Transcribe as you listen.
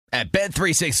At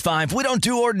Bet365, we don't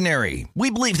do ordinary. We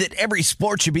believe that every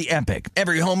sport should be epic.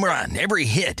 Every home run, every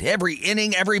hit, every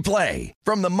inning, every play.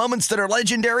 From the moments that are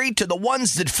legendary to the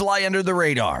ones that fly under the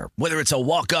radar. Whether it's a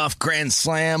walk-off grand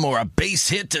slam or a base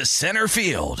hit to center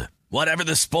field. Whatever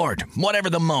the sport, whatever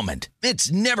the moment.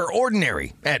 It's never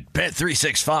ordinary at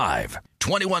Bet365.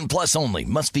 21 plus only.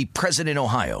 Must be present in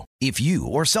Ohio. If you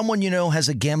or someone you know has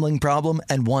a gambling problem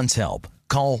and wants help,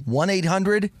 call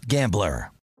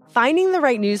 1-800-GAMBLER. Finding the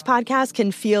right news podcast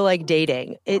can feel like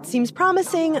dating. It seems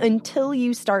promising until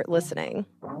you start listening.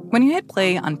 When you hit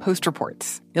play on Post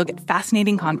Reports, you'll get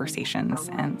fascinating conversations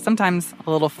and sometimes a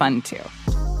little fun, too.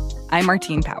 I'm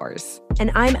Martine Powers.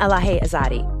 And I'm Elahe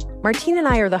Azadi. Martine and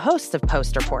I are the hosts of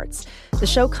Post Reports. The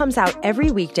show comes out every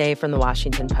weekday from the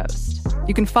Washington Post.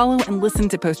 You can follow and listen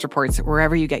to Post Reports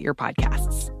wherever you get your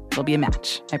podcasts. It'll be a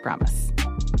match, I promise.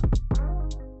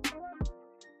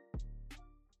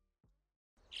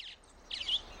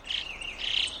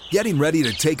 Getting ready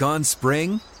to take on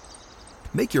spring?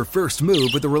 Make your first move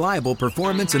with the reliable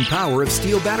performance and power of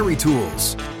Steel battery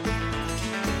tools.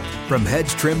 From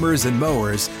hedge trimmers and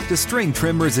mowers to string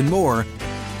trimmers and more,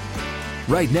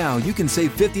 right now you can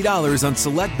save $50 on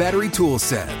select battery tool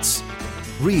sets.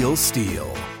 Real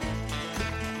Steel.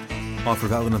 Offer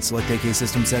valid on select AK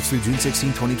system sets through June 16,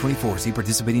 2024. See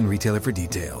participating retailer for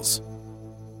details.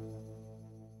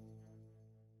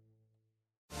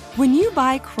 When you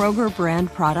buy Kroger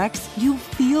brand products, you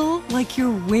feel like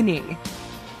you're winning.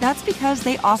 That's because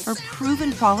they offer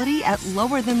proven quality at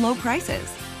lower than low prices.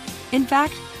 In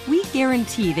fact, we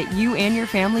guarantee that you and your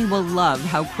family will love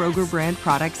how Kroger brand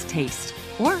products taste,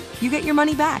 or you get your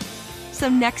money back. So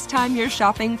next time you're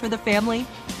shopping for the family,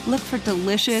 look for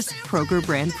delicious Kroger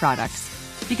brand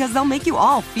products, because they'll make you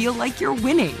all feel like you're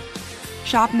winning.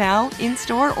 Shop now,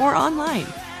 in-store, or online.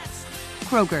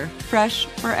 Kroger, fresh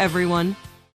for everyone.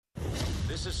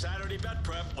 This is Saturday Bet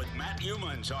Prep with Matt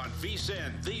Youmans on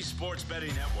VSiN, the Sports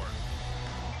Betting Network.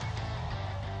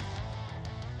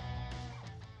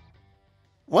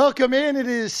 Welcome in. It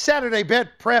is Saturday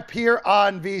Bet Prep here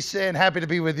on VSiN. Happy to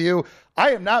be with you.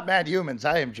 I am not Matt Youmans.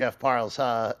 I am Jeff Parles.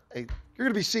 You're going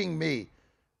to be seeing me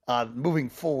moving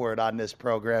forward on this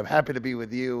program. Happy to be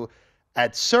with you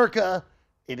at Circa.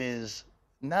 It's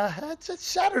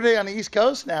Saturday on the East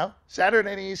Coast now.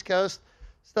 Saturday on the East Coast.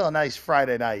 Still a nice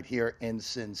Friday night here in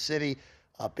Sin City.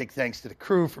 Big thanks to the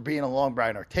crew for being along.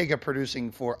 Brian Ortega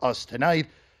producing for us tonight.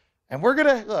 And we're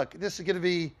going to, this is going to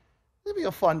be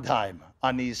a fun time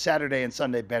on these Saturday and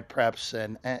Sunday bet preps.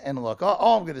 And look,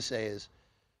 all I'm going to say is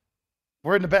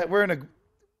we're in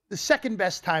the second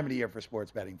best time of the year for sports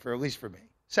betting, at least for me.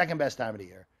 Second best time of the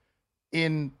year.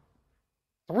 In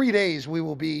 3 days, we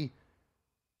will be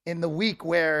in the week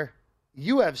where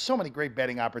you have so many great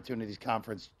betting opportunities,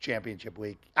 conference championship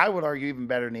week. I would argue even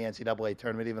better than the NCAA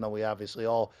tournament, even though we obviously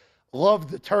all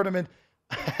love the tournament.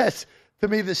 As to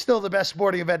me, this is still the best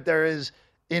sporting event there is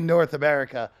in North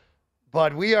America.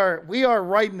 But we are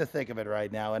right in the thick of it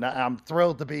right now, and I'm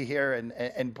thrilled to be here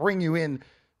and bring you in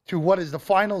to what is the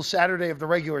final Saturday of the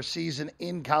regular season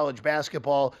in college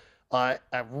basketball. A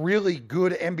really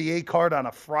good NBA card on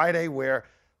a Friday where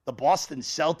the Boston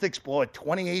Celtics blow a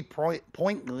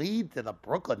 28-point lead to the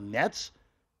Brooklyn Nets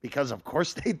because, of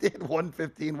course, they did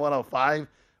 115-105.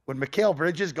 With Mikal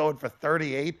Bridges going for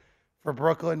 38 for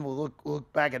Brooklyn, we'll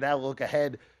look back at that, look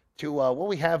ahead to what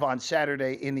we have on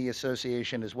Saturday in the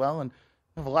association as well. And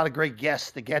we have a lot of great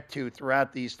guests to get to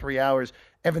throughout these 3 hours.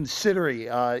 Evan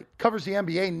Siddery covers the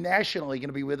NBA nationally, going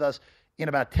to be with us in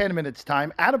about 10 minutes'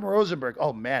 time. Adam Rosenberg,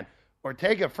 oh, man.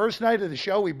 Ortega, first night of the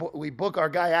show, we book our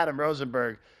guy Adam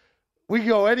Rosenberg. We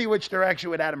go any which direction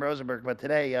with Adam Rosenberg, but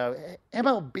today,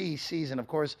 MLB season, of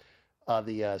course,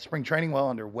 the spring training well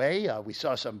underway. We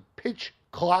saw some pitch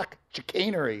clock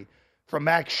chicanery from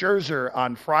Max Scherzer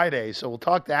on Friday, so we'll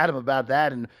talk to Adam about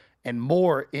that and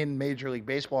more in Major League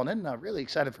Baseball. And then really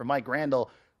excited for Mike Randall.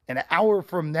 An hour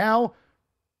from now,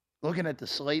 looking at the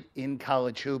slate in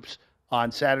college hoops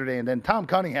on Saturday. And then Tom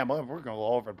Cunningham, we're going to go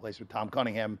all over the place with Tom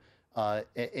Cunningham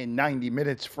in 90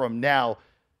 minutes from now.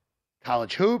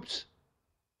 College hoops,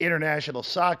 international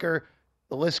soccer,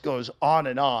 the list goes on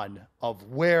and on of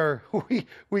where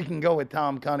we can go with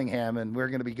Tom Cunningham, and we're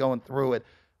going to be going through it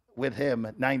with him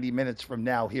 90 minutes from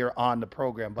now here on the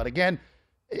program. But again,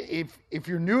 if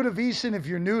you're new to VSiN, if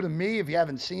you're new to me, if you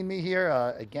haven't seen me here,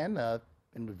 been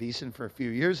with VSiN for a few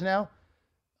years now.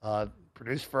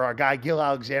 Produced for our guy Gil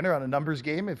Alexander on a numbers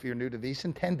game. If you're new to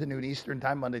VSiN, 10 to noon Eastern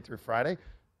time, Monday through Friday.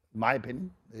 In my opinion,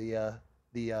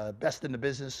 the best in the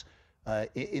business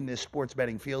in this sports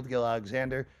betting field, Gil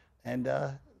Alexander. And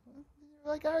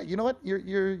like, all right, you know what?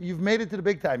 You've made it to the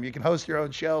big time. You can host your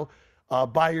own show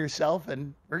by yourself,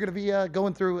 and we're going to be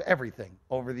going through everything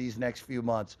over these next few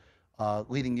months,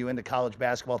 leading you into college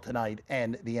basketball tonight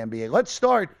and the NBA. Let's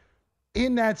start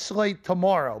in that slate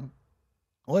tomorrow.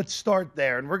 Let's start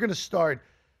there, and we're going to start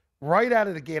right out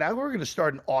of the gate. We're going to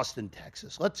start in Austin,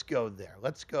 Texas. Let's go there.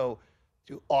 Let's go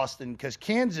to Austin, because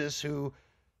the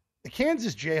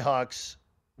Kansas Jayhawks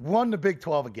won the Big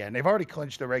 12 again. They've already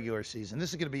clinched the regular season.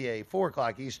 This is going to be a 4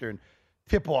 o'clock Eastern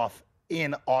tip-off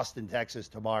in Austin, Texas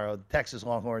tomorrow. The Texas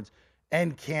Longhorns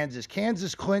and Kansas.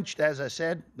 Kansas clinched, as I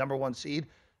said, number 1 seed,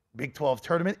 Big 12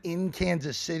 tournament in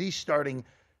Kansas City starting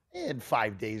in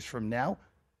 5 days from now.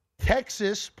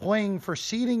 Texas playing for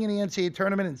seeding in the NCAA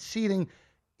tournament and seeding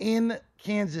in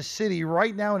Kansas City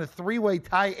right now in a 3-way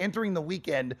tie entering the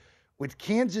weekend with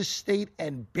Kansas State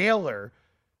and Baylor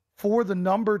for the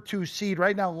number 2 seed.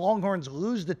 Right now, Longhorns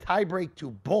lose the tiebreak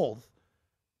to both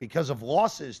because of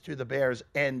losses to the Bears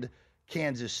and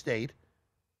Kansas State.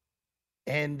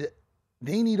 And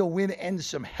they need a win and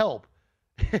some help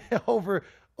over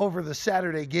the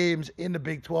Saturday games in the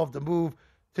Big 12 to move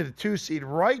to the 2 seed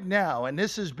right now. And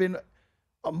this has been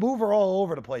a mover all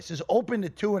over the place. It's open to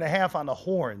 2.5 on the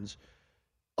Horns,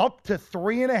 up to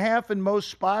 3.5 in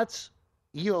most spots.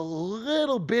 You a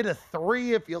little bit of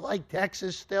 3 if you like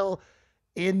Texas still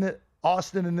in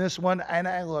Austin in this one. And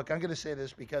look, I'm going to say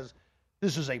this because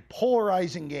this is a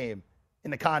polarizing game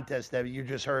in the contest that you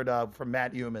just heard from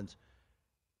Matt Youmans.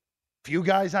 Few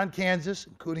guys on Kansas,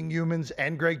 including Youmans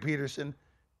and Greg Peterson,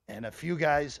 and a few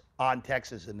guys on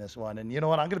Texas in this one. And you know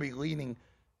what? I'm going to be leaning.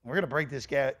 We're going to break this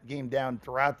game down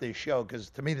throughout this show because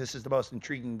to me this is the most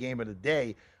intriguing game of the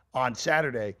day on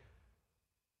Saturday.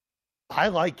 I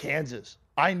like Kansas.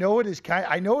 I know it is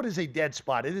a dead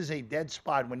spot. It is a dead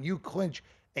spot when you clinch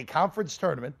a conference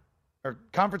tournament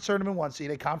 1 seed,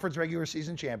 a conference regular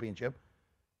season championship,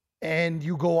 and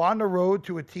you go on the road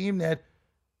to a team that,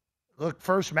 look,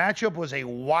 first matchup was a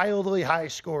wildly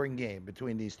high-scoring game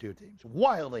between these two teams.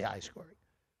 Wildly high-scoring.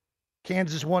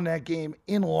 Kansas won that game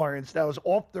in Lawrence. That was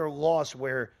off their loss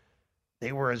where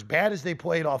they were as bad as they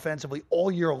played offensively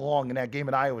all year long in that game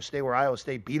at Iowa State, where Iowa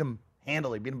State beat them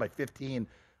handily, beat them by 15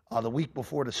 the week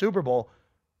before the Super Bowl.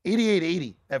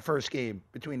 88-80 that first game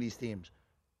between these teams.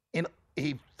 In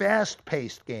a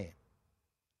fast-paced game.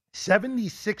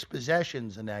 76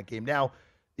 possessions in that game. Now,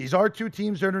 these are two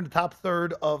teams that are in the top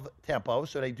third of tempo,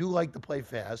 so they do like to play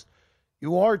fast.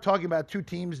 You are talking about two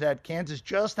teams that Kansas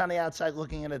just on the outside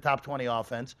looking in the top 20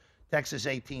 offense. Texas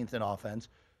 18th in offense.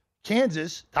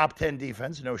 Kansas, top 10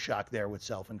 defense. No shock there with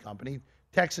Self and company.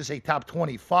 Texas, a top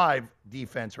 25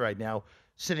 defense right now,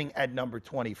 sitting at number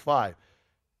 25.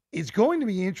 It's going to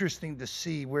be interesting to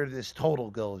see where this total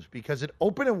goes because it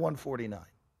opened at 149.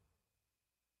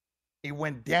 It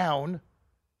went down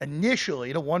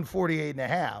initially to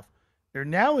 148.5. There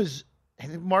now is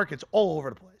markets all over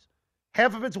the place.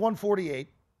 Half of it's 148,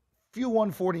 few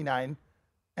 149,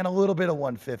 and a little bit of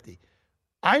 150.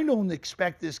 I don't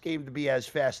expect this game to be as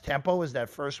fast tempo as that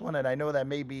first one, and I know that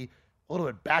may be a little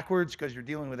bit backwards because you're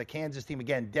dealing with a Kansas team,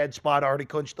 again, dead spot, already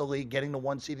clinched the league, getting the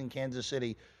 1 seed in Kansas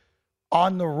City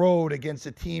on the road against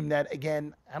a team that,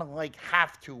 again, I don't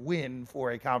have to win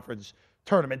for a conference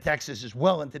tournament. Texas is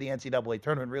well into the NCAA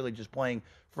tournament, really just playing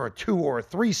for a 2 or a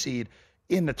 3 seed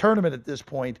in the tournament at this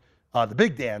point, the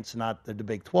Big Dance, not the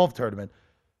Big 12 tournament.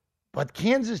 But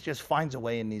Kansas just finds a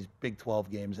way in these Big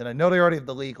 12 games. And I know they already have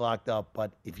the league locked up,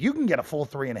 but if you can get a full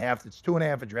 3.5, it's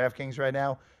 2.5 at DraftKings right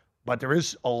now, but there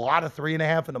is a lot of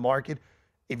 3.5 in the market.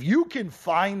 If you can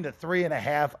find the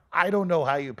 3.5, I don't know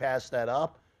how you pass that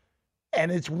up. And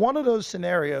it's one of those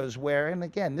scenarios where, and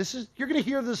again, you're going to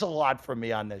hear this a lot from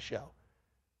me on this show,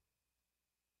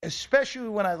 especially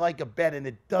when I like a bet and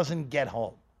it doesn't get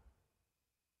home.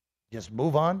 Just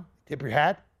move on, tip your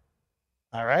hat.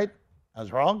 All right, I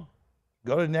was wrong.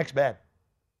 Go to the next bet.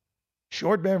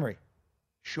 Short memory.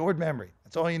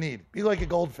 That's all you need. Be like a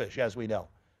goldfish, as we know.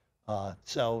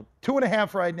 So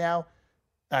 2.5 right now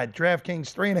at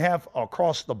DraftKings, 3.5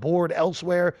 across the board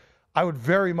elsewhere. I would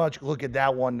very much look at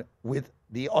that one with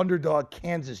the underdog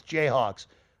Kansas Jayhawks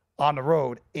on the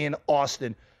road in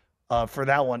Austin for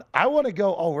that one. I want to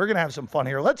go, we're going to have some fun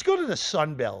here. Let's go to the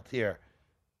Sun Belt here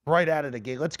right out of the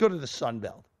gate. Let's go to the Sun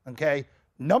Belt, okay?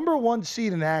 Number 1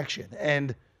 seed in action.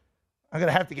 And I'm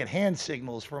going to have to get hand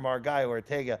signals from our guy,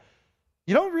 Ortega.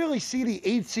 You don't really see the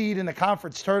 8th seed in the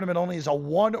conference tournament only as a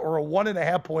 1 or a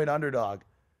 1.5 point underdog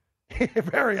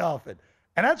very often.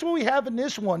 And that's what we have in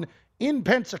this one in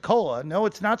Pensacola. No,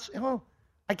 it's not. Well,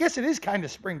 I guess it is kind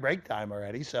of spring break time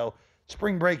already. So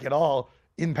spring break at all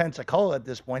in Pensacola at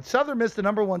this point. Southern Miss, the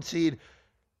number 1 seed,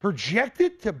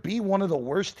 projected to be one of the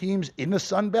worst teams in the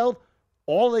Sun Belt,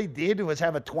 all they did was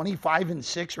have a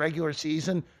 25-6 regular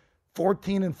season,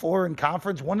 14-4 in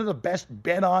conference, one of the best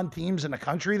bet-on teams in the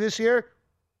country this year.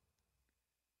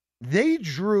 They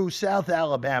drew South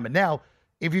Alabama. Now,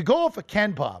 if you go off of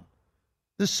KenPom,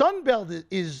 the Sun Belt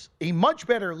is a much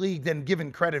better league than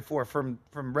given credit for from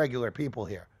regular people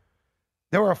here.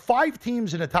 There are 5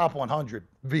 teams in the top 100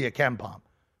 via KenPom.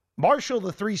 Marshall,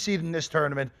 the 3 seed in this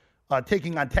tournament,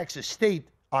 taking on Texas State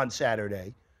on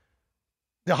Saturday,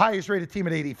 the highest rated team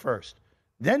at 81st.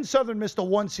 Then Southern Miss, the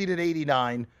 1 seed at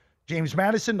 89. James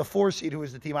Madison, the 4 seed, who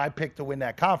is the team I picked to win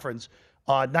that conference,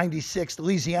 96.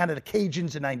 Louisiana, the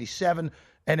Cajuns at 97.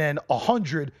 And then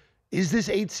 100 is this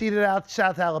 8-seeded out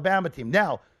South Alabama team.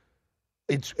 Now,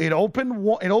 it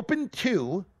opened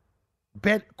 2,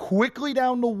 bet quickly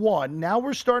down to 1. Now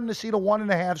we're starting to see the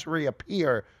 1.5s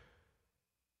reappear.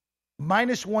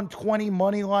 Minus 120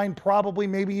 money line, probably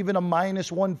maybe even a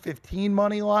minus 115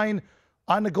 money line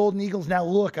on the Golden Eagles. Now,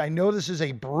 look, I know this is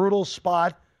a brutal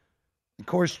spot. Of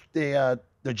course, the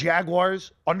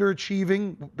Jaguars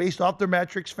underachieving based off their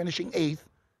metrics, finishing 8th.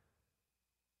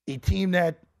 A team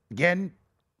that, again,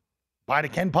 by the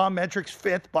KenPom metrics,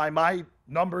 5th. By my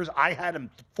numbers, I had them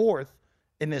 4th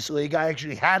in this league. I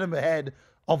actually had them ahead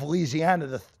of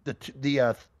Louisiana,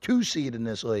 the 2 seed in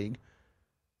this league.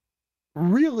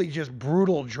 Really just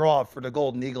brutal draw for the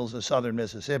Golden Eagles of Southern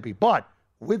Mississippi. But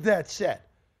with that said,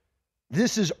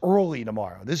 this is early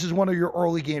tomorrow. This is one of your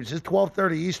early games. This is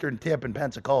 12:30 Eastern tip in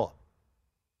Pensacola.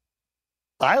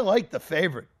 I like the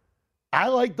favorite. I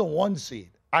like the 1 seed.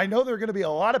 I know there are going to be a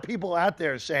lot of people out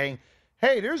there saying,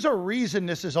 hey, there's a reason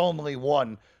this is only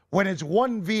 1 when it's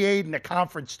 1 V8 in a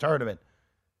conference tournament.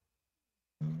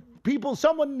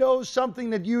 Someone knows something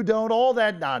that you don't, all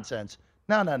that nonsense.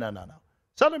 No.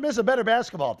 Southern Miss is a better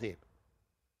basketball team.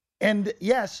 And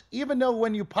yes, even though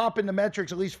when you pop in the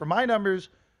metrics, at least for my numbers,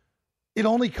 it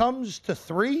only comes to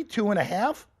 3,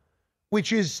 2.5,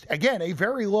 which is, again, a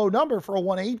very low number for a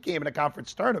 1-8 game in a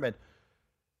conference tournament.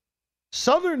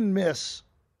 Southern Miss,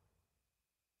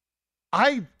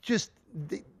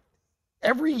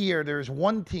 every year there's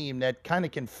one team that kind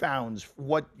of confounds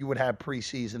what you would have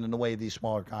preseason in the way of these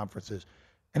smaller conferences.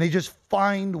 And they just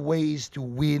find ways to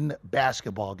win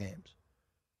basketball games.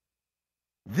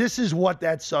 This is what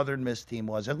that Southern Miss team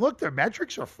was. And look, their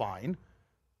metrics are fine.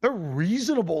 They're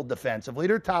reasonable defensively.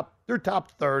 They're top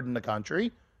 3rd in the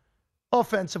country.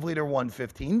 Offensively, they're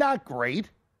 115. Not great.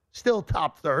 Still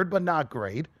top 3rd, but not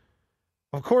great.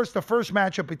 Of course, the first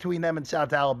matchup between them and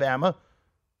South Alabama,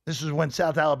 this is when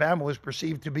South Alabama was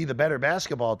perceived to be the better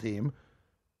basketball team,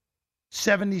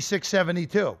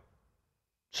 76-72.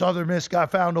 Southern Miss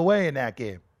got found away in that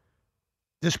game.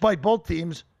 Despite both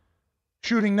teams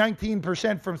shooting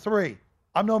 19% from 3.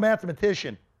 I'm no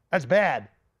mathematician. That's bad.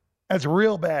 That's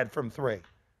real bad from 3.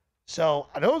 So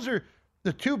those are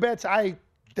the 2 bets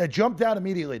that jumped out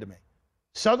immediately to me.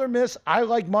 Southern Miss, I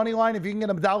like money line. If you can get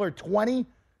them $1.20,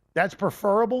 that's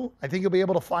preferable. I think you'll be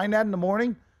able to find that in the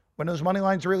morning when those money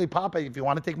lines really pop. If you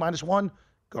want to take -1,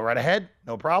 go right ahead,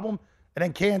 no problem. And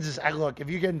then Kansas, look, if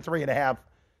you're getting 3.5,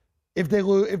 if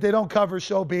they don't cover,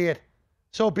 so be it.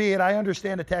 So be it. I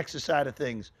understand the Texas side of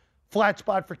things. Flat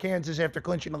spot for Kansas after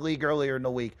clinching the league earlier in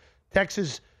the week.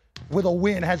 Texas, with a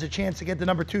win, has a chance to get the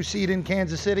number 2 seed in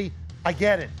Kansas City. I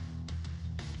get it.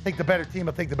 Take the better team.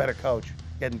 I'll take the better coach.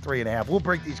 Getting 3.5. We'll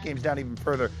break these games down even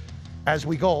further as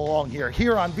we go along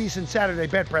here on VSiN Saturday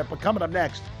Bet Prep. But coming up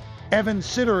next, Evan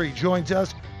Siddery joins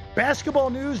us,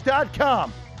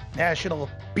 basketballnews.com, national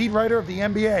beat writer of the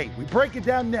NBA. We break it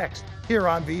down next here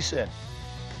on VSiN.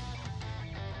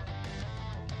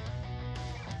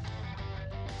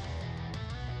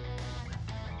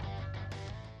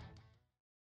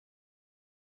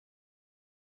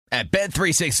 At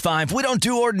Bet365, we don't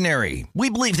do ordinary. We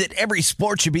believe that every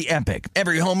sport should be epic.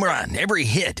 Every home run, every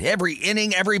hit, every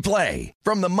inning, every play.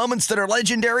 From the moments that are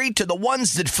legendary to the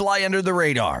ones that fly under the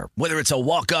radar. Whether it's a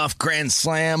walk-off grand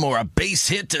slam or a base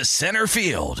hit to center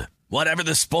field. Whatever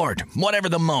the sport, whatever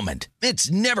the moment.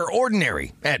 It's never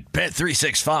ordinary at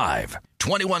Bet365.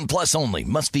 21 plus only.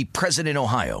 Must be present in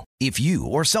Ohio. If you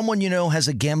or someone you know has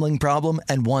a gambling problem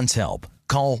and wants help,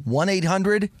 call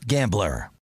 1-800-GAMBLER.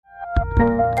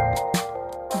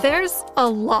 There's a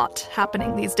lot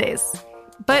happening these days,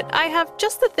 but I have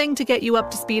just the thing to get you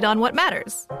up to speed on what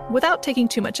matters without taking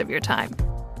too much of your time.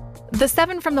 The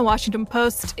 7 from the Washington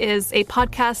Post is a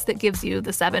podcast that gives you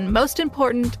the 7 most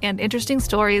important and interesting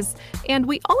stories, and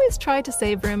we always try to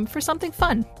save room for something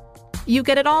fun. You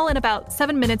get it all in about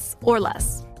 7 minutes or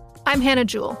less. I'm Hannah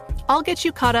Jewell. I'll get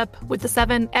you caught up with the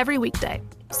 7 every weekday.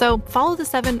 So follow the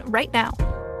 7 right now.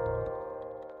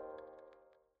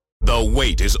 The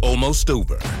wait is almost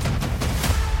over.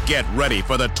 Get ready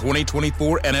for the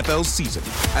 2024 NFL season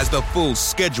as the full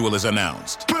schedule is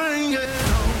announced.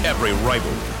 Every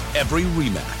rivalry, every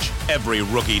rematch, every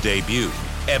rookie debut,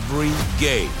 every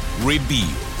game revealed.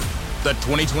 The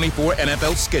 2024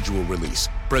 NFL schedule release,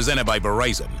 presented by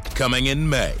Verizon, coming in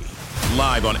May.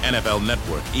 Live on NFL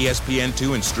Network,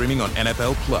 ESPN2, and streaming on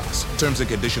NFL Plus. Terms and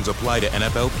conditions apply to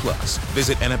NFL Plus.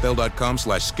 Visit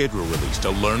NFL.com/schedule release to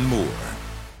learn more.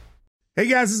 Hey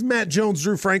guys, this is Matt Jones,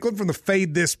 Drew Franklin from the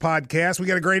Fade This podcast. We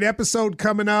got a great episode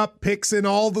coming up, picks in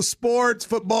all the sports,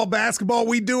 football, basketball,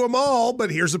 we do them all, but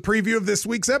here's a preview of this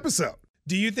week's episode.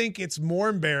 Do you think it's more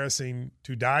embarrassing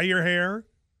to dye your hair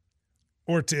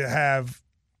or to have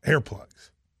hair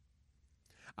plugs?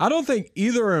 I don't think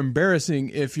either are embarrassing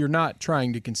if you're not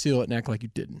trying to conceal it and act like you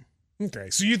didn't. Okay,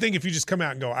 so you think if you just come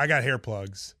out and go, I got hair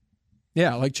plugs.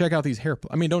 Yeah, like check out these hair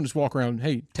plugs. I mean, don't just walk around,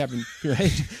 hey, tapping,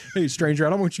 hey, stranger, I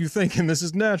don't want you thinking this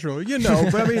is natural. You know,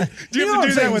 but I mean, do you have to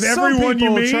do that with everyone you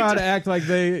meet? Try to act like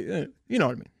they, you know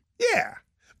what I mean? Yeah.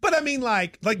 But I mean,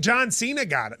 like John Cena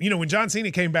got it. You know, when John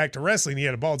Cena came back to wrestling, he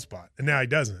had a bald spot, and now he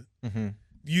doesn't. Mm-hmm.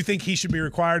 You think he should be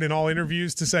required in all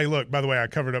interviews to say, look, by the way, I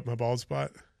covered up my bald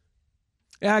spot?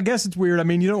 Yeah, I guess it's weird. I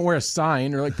mean, you don't wear a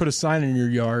sign or like put a sign in your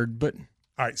yard, but.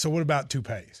 All right, so what about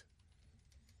toupees?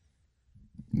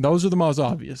 Those are the most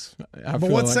obvious. But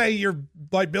let's say you're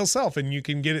like Bill Self and you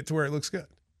can get it to where it looks good.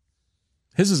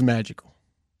 His is magical.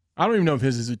 I don't even know if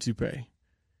his is a toupee.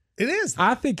 It is.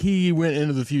 I think he went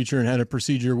into the future and had a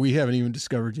procedure we haven't even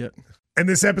discovered yet. And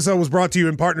this episode was brought to you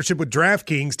in partnership with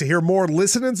DraftKings. To hear more,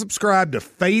 listen and subscribe to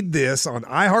Fade This on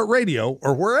iHeartRadio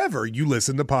or wherever you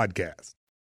listen to podcasts.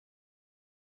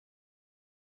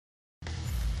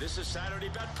 This is Saturday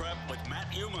Bet Prep with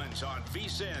Matt Humans on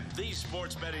VSiN, the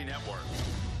Sports Betting Network.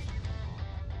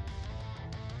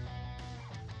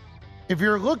 If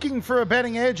you're looking for a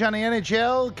betting edge on the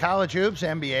NHL, college hoops,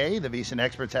 NBA, the VSiN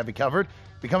experts have you covered.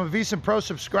 Become a VSiN Pro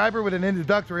subscriber with an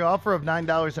introductory offer of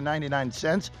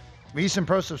 $9.99. VSiN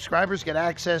Pro subscribers get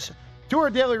access to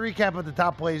our daily recap of the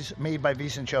top plays made by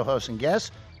VSiN show hosts and guests.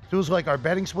 Tools like our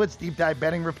betting splits, deep dive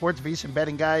betting reports, VSiN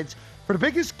betting guides for the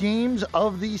biggest games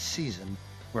of the season,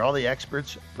 where all the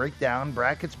experts break down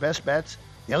brackets, best bets,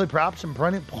 daily props, and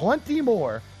plenty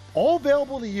more. All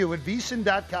available to you at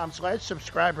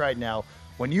VSiN.com/subscribe right now.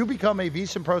 When you become a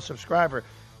VSiN Pro subscriber,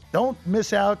 don't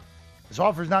miss out. This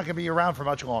offer is not going to be around for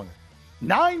much longer.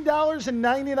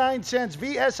 $9.99,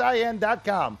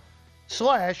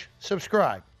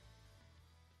 VSIN.com/subscribe.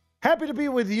 Happy to be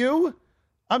with you.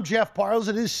 I'm Jeff Parles.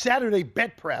 It is Saturday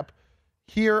Bet Prep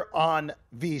here on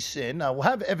VSiN. We'll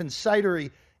have Evan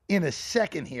Sidery in a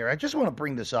second here. I just want to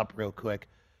bring this up real quick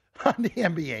on the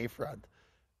NBA front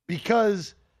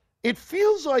because it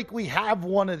feels like we have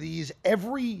one of these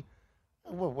every,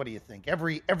 what do you think,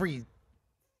 every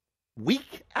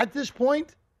week at this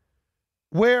point,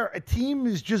 where a team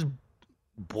is just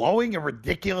blowing a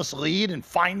ridiculous lead and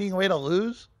finding a way to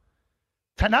lose.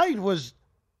 Tonight was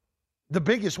the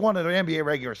biggest one of the NBA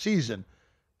regular season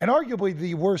and arguably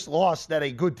the worst loss that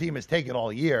a good team has taken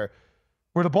all year,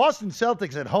 where the Boston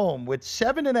Celtics at home with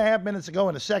 7.5 minutes to go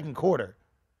in the second quarter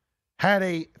had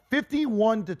a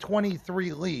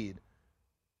 51-23 lead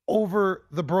over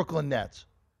the Brooklyn Nets.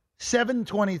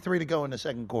 7:23 to go in the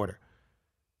second quarter.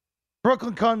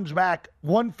 Brooklyn comes back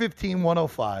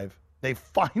 115-105. They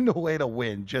find a way to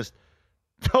win. Just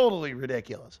totally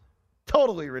ridiculous.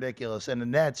 Totally ridiculous. And the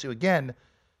Nets, who again,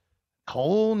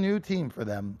 whole new team for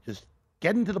them, just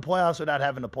getting to the playoffs without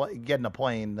having to get in a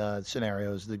play-in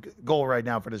scenario is the goal right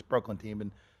now for this Brooklyn team.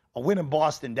 And a win in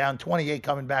Boston, down 28,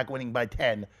 coming back, winning by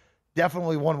 10.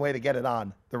 Definitely one way to get it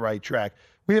on the right track.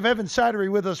 We have Evan Sidery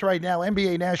with us right now,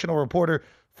 NBA national reporter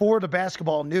for the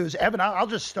Basketball News. Evan, I'll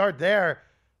just start there.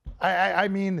 I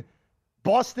mean,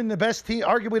 Boston, the best team,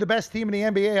 arguably the best team in the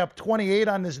NBA, up 28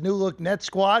 on this new-look Nets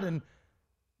squad, and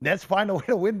Nets find a way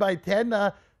to win by 10.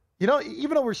 You know,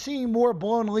 even though we're seeing more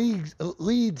blown leads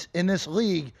in this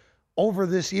league over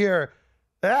this year,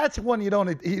 that's one you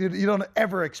don't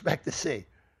ever expect to see.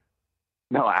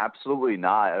 No, absolutely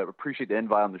not. I appreciate the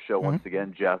invite on the show once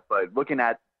again, Jeff. But looking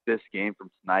at this game from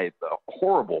tonight, a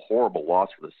horrible, horrible loss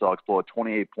for the Celtics. Blow a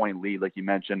 28-point lead, like you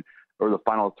mentioned, over the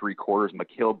final three quarters.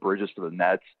 Mikal Bridges for the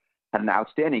Nets had an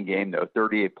outstanding game, though.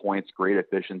 38 points, great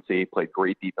efficiency, played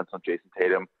great defense on Jason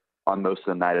Tatum on most of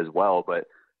the night as well. But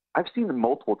I've seen them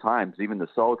multiple times. Even the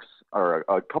Celtics, or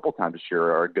a couple times this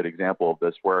year, are a good example of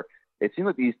this, where it seems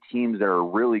like these teams that are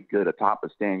really good atop the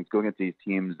standings going against these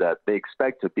teams that they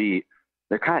expect to beat,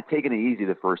 they're kind of taking it easy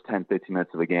the first 10, 15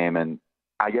 minutes of a game. And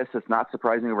I guess it's not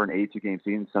surprising over an 82-game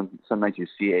season. Some nights you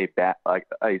see a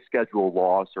scheduled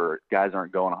loss or guys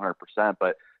aren't going 100%,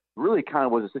 but really kind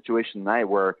of was a situation tonight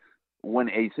where when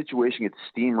a situation gets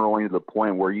steamrolling to the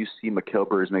point where you see Mikal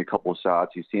Bridges make a couple of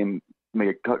shots, you see him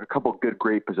make a couple of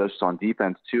great possessions on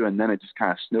defense too, and then it just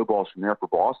kind of snowballs from there for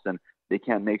Boston. They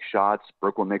can't make shots.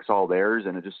 Brooklyn makes all theirs,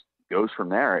 and it just goes from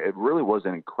there. It really was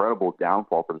an incredible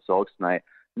downfall for the Celtics tonight.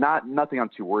 Nothing I'm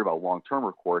too worried about long-term,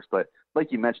 of course, but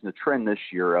like you mentioned, the trend this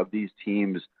year of these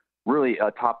teams really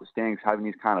atop the standings having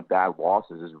these kind of bad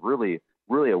losses is really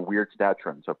a weird stat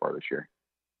trend so far this year.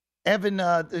 Evan,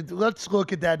 let's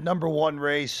look at that number one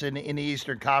race in the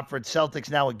Eastern Conference. Celtics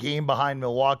now a game behind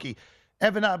Milwaukee.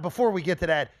 Evan, before we get to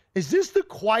that, is this the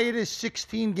quietest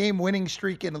 16-game winning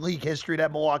streak in league history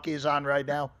that Milwaukee is on right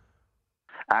now?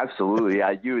 Absolutely.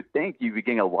 You would think you'd be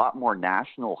getting a lot more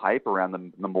national hype around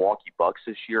the Milwaukee Bucks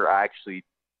this year. I actually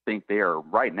think they are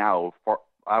right now.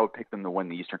 I would pick them to win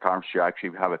the Eastern Conference this year. I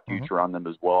actually have a future on them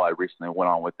as well. I recently went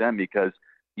on with them because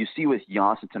you see with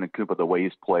Giannis Antetokounmpo the way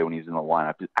he's played when he's in the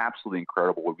lineup is absolutely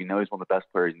incredible. We know he's one of the best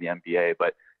players in the NBA,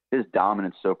 but his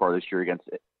dominance so far this year against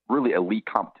really elite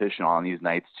competition on these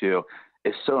nights too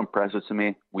is so impressive to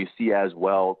me. We see as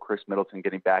well Chris Middleton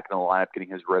getting back in the lineup, getting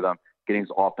his rhythm, getting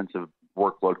his offensive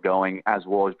workload going, as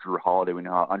well as Drew Holiday. We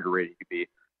know how underrated he could be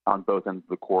on both ends of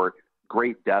the court.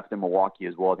 Great depth in Milwaukee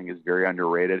as well. I think is very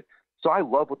underrated. So I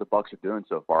love what the Bucks are doing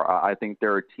so far. I think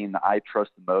they're a team that I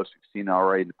trust the most. We've seen it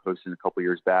already in the postseason a couple of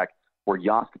years back where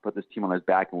Giannis could put this team on his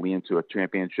back and lead into a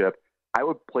championship. I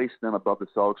would place them above the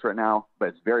Celtics right now, but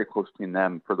it's very close between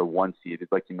them for the one seed.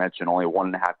 Like you mentioned, only a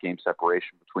 1.5 game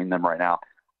separation between them right now.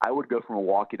 I would go for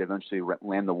Milwaukee to eventually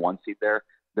land the one seed there.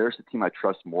 There's the team I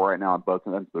trust more right now on both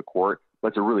ends of the court, but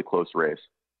it's a really close race.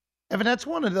 Evan, that's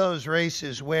one of those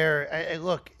races where,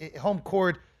 look, home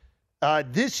court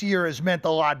this year has meant a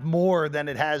lot more than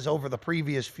it has over the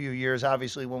previous few years.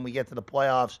 Obviously, when we get to the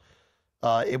playoffs,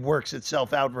 it works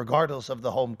itself out regardless of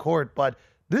the home court. But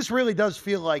this really does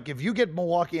feel like if you get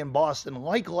Milwaukee and Boston,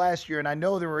 like last year, and I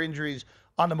know there were injuries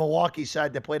on the Milwaukee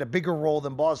side that played a bigger role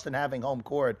than Boston having home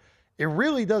court, it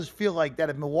really does feel like that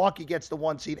if Milwaukee gets the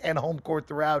one seed and home court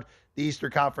throughout the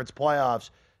Eastern Conference playoffs,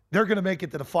 they're going to make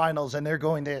it to the finals, and they're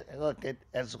going to, look,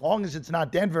 as long as it's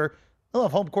not Denver, they'll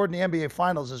have home court in the NBA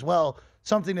Finals as well,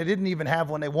 something they didn't even have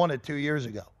when they won it 2 years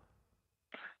ago.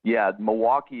 Yeah,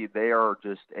 Milwaukee, they are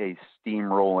just a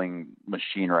steamrolling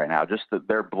machine right now. Just that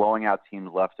they're blowing out teams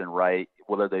left and right,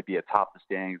 whether they be atop the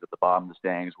standings, at the bottom of the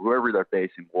standings, whoever they're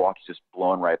facing, Milwaukee's just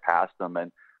blowing right past them.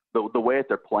 And the way that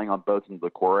they're playing on both ends of the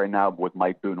court right now with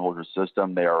Mike Budenholzer's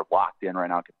system, they are locked in right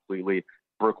now completely.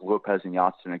 Brook Lopez and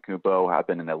Giannis Antetokounmpo have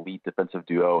been an elite defensive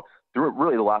duo through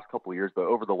really the last couple of years, but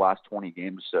over the last 20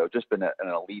 games or so, just been an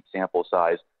elite sample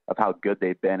size of how good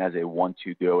they've been as a 1-2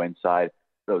 duo inside.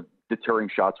 So deterring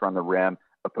shots around the rim,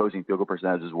 opposing field goal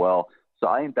percentage as well. So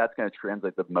I think that's going to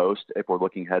translate the most if we're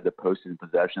looking ahead to postseason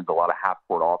possessions, a lot of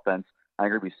half-court offense. I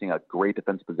think we're going to be seeing a great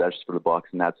defensive possessions for the Bucks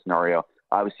in that scenario.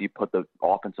 Obviously, you put the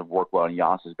offensive workload on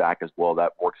Giannis's back as well.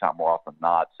 That works out more often than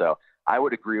not. So I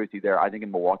would agree with you there. I think if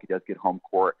Milwaukee does get home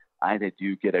court, I think they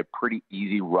do get a pretty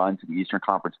easy run to the Eastern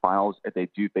Conference Finals. If they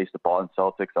do face the Boston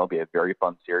Celtics, that'll be a very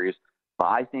fun series. But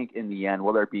I think in the end,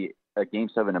 whether it be a Game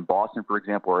 7 in Boston, for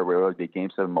example, or whether it be Game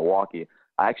 7 in Milwaukee,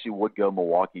 I actually would go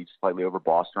Milwaukee slightly over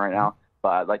Boston right now.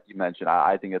 But like you mentioned,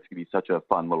 I think it's going to be such a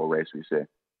fun little race we see.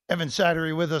 Evan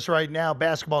Sidery with us right now,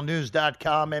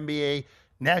 basketballnews.com, NBA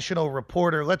national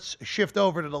reporter. Let's shift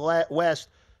over to the West.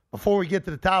 Before we get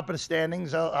to the top of the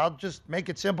standings, I'll just make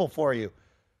it simple for you.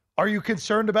 Are you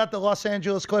concerned about the Los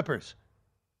Angeles Clippers?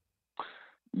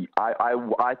 I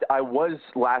was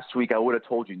last week. I would have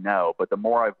told you no, but the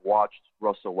more I've watched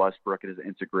Russell Westbrook and his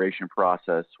integration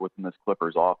process within this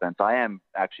Clippers offense, I am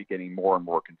actually getting more and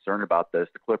more concerned about this.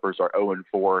 The Clippers are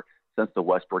 0-4 since the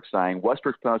Westbrook signing.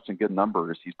 Westbrook's putting up some good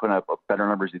numbers. He's putting up better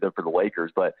numbers either for the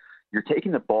Lakers, but you're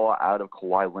taking the ball out of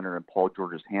Kawhi Leonard and Paul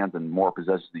George's hands in more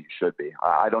possessions than you should be.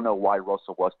 I don't know why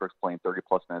Russell Westbrook's playing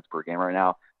 30-plus minutes per game right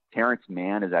now. Terrence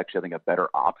Mann is actually, I think, a better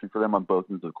option for them on both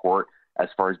ends of the court as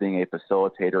far as being a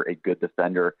facilitator, a good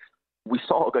defender. We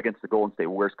saw it against the Golden State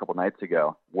Warriors a couple nights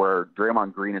ago where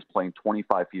Draymond Green is playing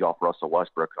 25 feet off Russell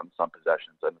Westbrook on some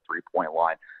possessions at the three-point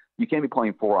line. You can't be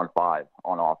playing 4-on-5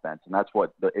 on offense, and that's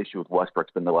what the issue with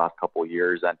Westbrook's been the last couple of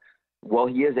years. And while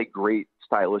he is a great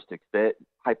stylistic fit,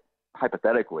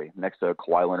 hypothetically, next to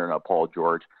Kawhi Leonard and Paul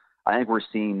George, I think we're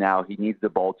seeing now he needs the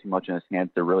ball too much in his hands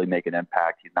to really make an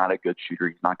impact. He's not a good shooter.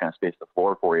 He's not going to space the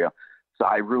floor for you. So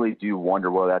I really do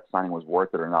wonder whether that signing was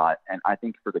worth it or not. And I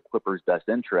think for the Clippers' best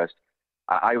interest,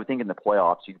 I would think in the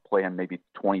playoffs you'd play him maybe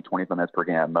 20, 25 minutes per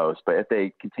game at most. But if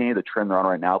they continue the trend they're on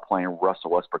right now, playing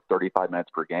Russell Westbrook 35 minutes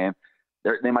per game,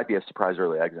 they might be a surprise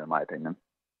early exit, in my opinion.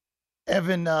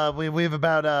 Evan, we have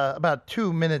about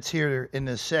 2 minutes here in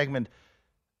this segment.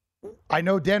 I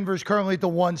know Denver's currently at the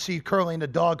 1 seed, currently in a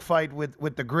dogfight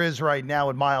with the Grizz right now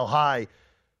at Mile High.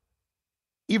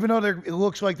 Even though it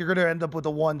looks like they're going to end up with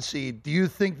the 1 seed, do you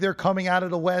think they're coming out of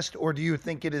the West, or do you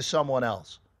think it is someone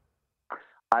else?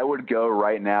 I would go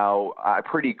right now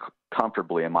pretty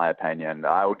comfortably, in my opinion.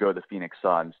 I would go the Phoenix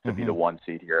Suns to be the 1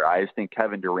 seed here. I just think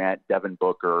Kevin Durant, Devin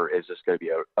Booker is just going to be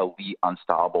an elite,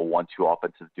 unstoppable 1-2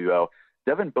 offensive duo.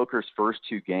 Devin Booker's first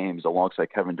 2 games alongside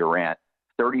Kevin Durant,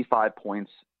 35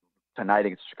 points tonight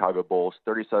against the Chicago Bulls,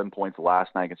 37 points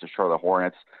last night against the Charlotte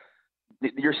Hornets.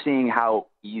 You're seeing how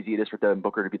easy it is for Devin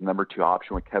Booker to be the number 2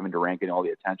 option with Kevin Durant getting all the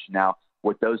attention now.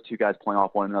 With those 2 guys playing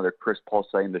off one another, Chris Paul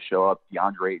starting to show up,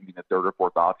 DeAndre Ayton being the 3rd or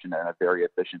 4th option, and a very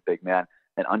efficient big man,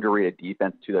 an underrated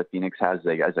defense too that Phoenix has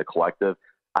as a collective.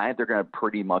 I think they're going to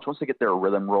pretty much, once they get their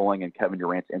rhythm rolling and Kevin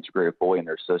Durant's integrated fully in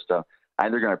their system, I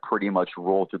think they're going to pretty much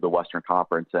roll through the Western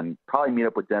Conference and probably meet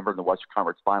up with Denver in the Western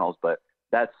Conference Finals. But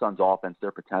that Suns offense,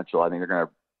 their potential, I think they're going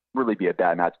to really be a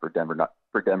bad match for Denver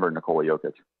and Nikola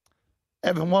Jokic.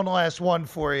 Evan, one last one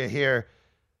for you here.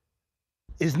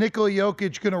 Is Nikola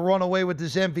Jokic going to run away with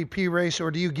this MVP race, or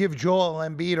do you give Joel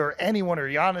Embiid or anyone or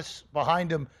Giannis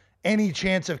behind him any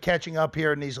chance of catching up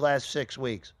here in these last 6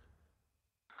 weeks?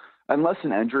 Unless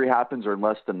an injury happens or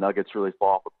unless the Nuggets really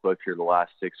fall off a cliff here the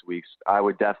last 6 weeks, I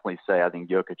would definitely say I think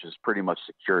Jokic is pretty much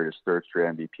secured his 3rd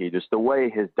straight MVP. Just the way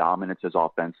his dominance is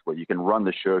offensively. You can run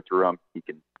the show through him. He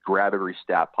can grab every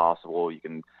stat possible. He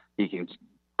can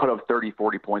put up 30,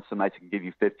 40 points some nights. He can give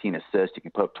you 15 assists. He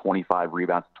can put up 25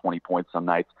 rebounds and 20 points some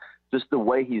nights. Just the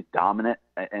way he's dominant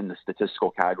in the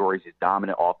statistical categories. He's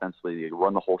dominant offensively. You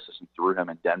run the whole system through him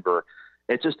in Denver.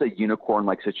 It's just a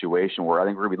unicorn-like situation where I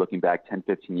think we're going to be looking back 10,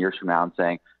 15 years from now and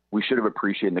saying we should have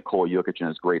appreciated Nikola Jokic and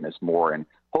his greatness more. And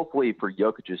hopefully for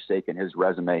Jokic's sake and his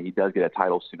resume, he does get a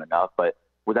title soon enough. But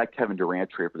with that Kevin Durant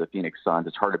trade for the Phoenix Suns,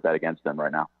 it's hard to bet against them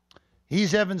right now.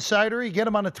 He's Evan Sidery. Get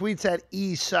him on the tweets at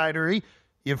eSidery.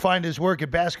 You can find his work at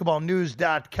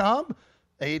basketballnews.com,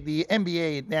 the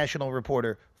NBA national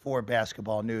reporter for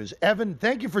Basketball News. Evan,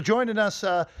 thank you for joining us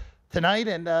tonight,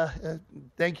 and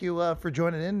thank you for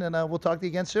joining in, and we'll talk to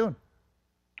you again soon.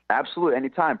 Absolutely.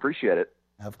 Anytime. Appreciate it.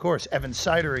 Of course. Evan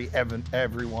Sidery,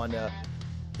 everyone.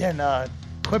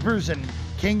 Clippers and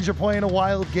Kings are playing a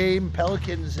wild game.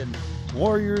 Pelicans and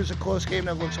Warriors, a close game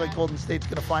that looks like Golden State's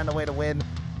going to find a way to win.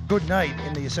 Good night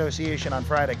in the association on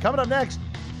Friday. Coming up next,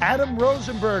 Adam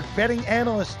Rosenberg, betting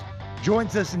analyst,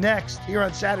 joins us next here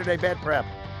on Saturday Bet Prep.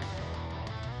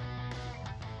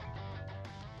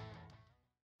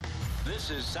 This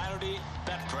is Saturday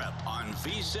Bet Prep on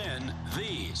VSiN,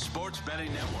 the Sports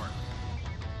Betting Network.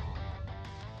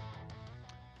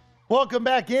 Welcome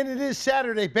back in. It is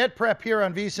Saturday Bet Prep here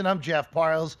on VSiN. I'm Jeff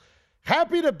Parles.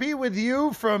 Happy to be with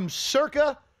you from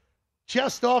circa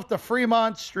just off the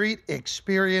Fremont Street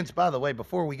Experience. By the way,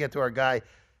 before we get to our guy,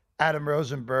 Adam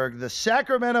Rosenberg, the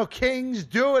Sacramento Kings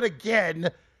do it again.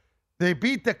 They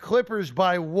beat the Clippers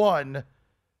by 1.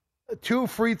 2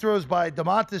 free throws by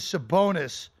Domantas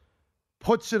Sabonis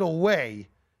puts it away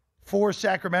for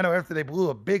Sacramento after they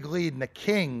blew a big lead, and the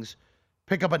Kings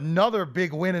pick up another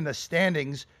big win in the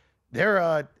standings.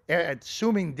 They're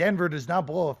assuming Denver does not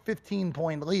blow a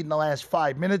 15-point lead in the last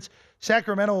 5 minutes.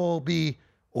 Sacramento will be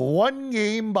 1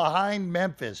 game behind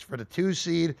Memphis for the 2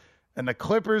 seed, and the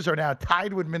Clippers are now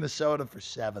tied with Minnesota for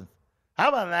 7th. How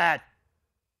about that?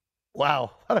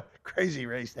 Wow, what a crazy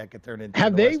race that could turn into.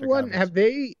 Have they won? Have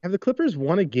the Clippers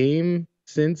won a game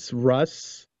since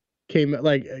Russ came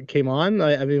on?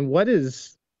 I mean,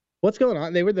 what's going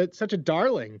on? They were such a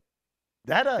darling.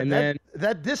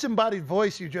 That disembodied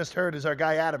voice you just heard is our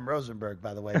guy Adam Rosenberg,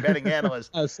 by the way, betting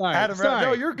analyst. Oh, sorry. Adam, sorry.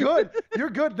 No, you're good. You're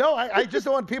good. No, I just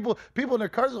don't want people in their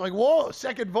cars are like, whoa,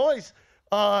 second voice.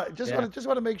 Just want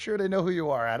to make sure they know who you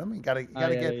are, Adam. You gotta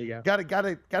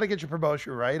get your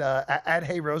promotion right. At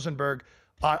Hey Rosenberg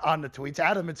on the tweets.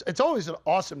 Adam, it's always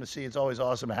awesome to see. It's always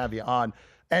awesome to have you on.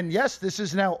 And yes, this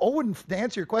is now 0. To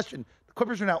answer your question, the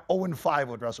Clippers are now 0-5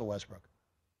 with Russell Westbrook.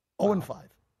 0-5.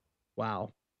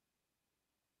 Wow.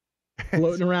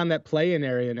 Floating around that play-in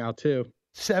area now too.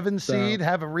 7 seed,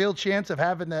 have a real chance of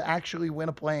having to actually win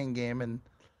a playing game, and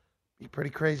be pretty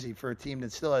crazy for a team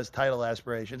that still has title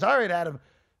aspirations. All right, Adam,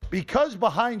 because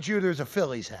behind you there's a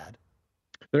Phillies hat.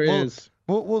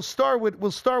 We'll start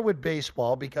with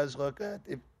baseball because look,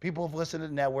 if people have listened to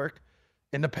the network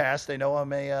in the past, they know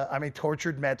I'm a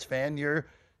tortured Mets fan. Your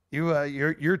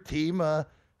team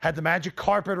had the magic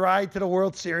carpet ride to the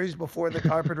World Series before the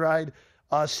carpet ride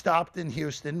stopped in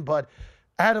Houston. But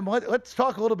Adam, let's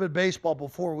talk a little bit of baseball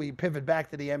before we pivot back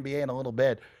to the NBA in a little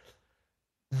bit.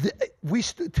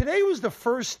 Today was the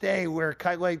first day where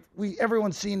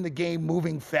everyone's seen the game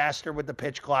moving faster with the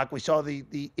pitch clock. We saw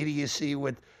the idiocy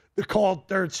with the called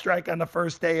third strike on the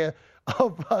first day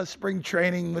of spring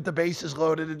training with the bases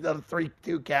loaded and a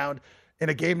 3-2 count in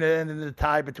a game that ended in a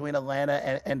tie between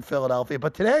Atlanta and Philadelphia.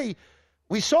 But today,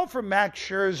 we saw from Max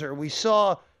Scherzer, we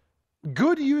saw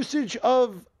good usage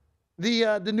of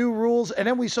the new rules, and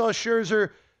then we saw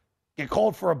Scherzer get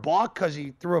called for a balk because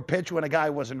he threw a pitch when a guy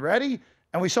wasn't ready,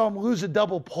 and we saw him lose a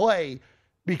double play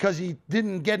because he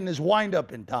didn't get in his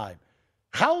windup in time.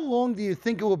 How long do you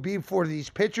think it will be for these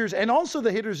pitchers and also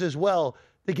the hitters as well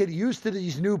to get used to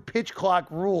these new pitch clock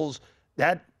rules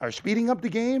that are speeding up the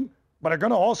game, but are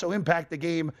going to also impact the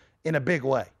game in a big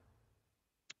way?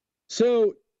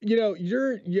 So,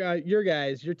 your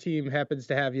guys, your team happens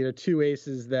to have, two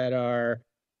aces that are,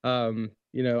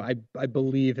 I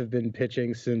believe have been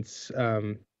pitching since,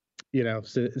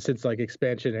 since like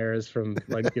expansion eras from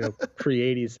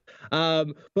pre-80s.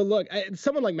 But look,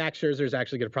 someone like Max Scherzer is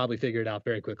actually going to probably figure it out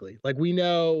very quickly. Like we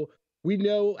know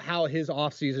how his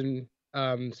offseason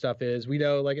stuff is. We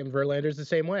know and Verlander's the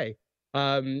same way.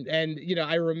 I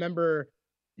remember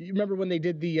when they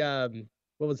did the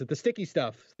what was it, the sticky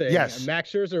stuff thing? Yes.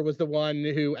 Max Scherzer was the one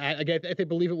who, I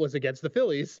believe it was against the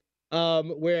Phillies,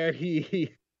 where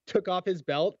he took off his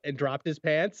belt and dropped his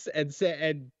pants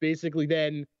and basically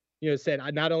then said,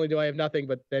 not only do I have nothing,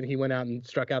 but then he went out and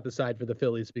struck out the side for the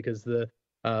Phillies because the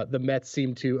Mets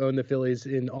seem to own the Phillies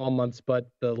in all months but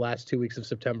the last 2 weeks of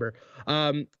September.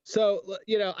 So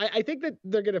I think that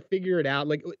they're going to figure it out.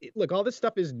 Look, all this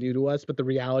stuff is new to us, but the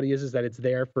reality is that it's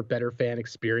there for better fan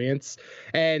experience.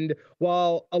 And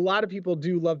while a lot of people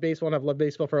do love baseball and have loved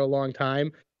baseball for a long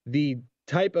time, the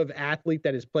type of athlete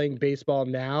that is playing baseball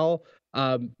now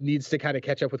needs to kind of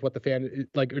catch up with what the fan,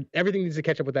 everything needs to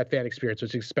catch up with that fan experience,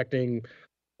 which is expecting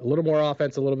a little more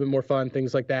offense, a little bit more fun,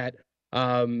 things like that.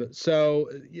 So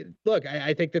look,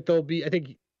 I think that I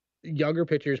think younger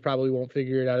pitchers probably won't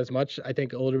figure it out as much. I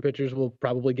think older pitchers will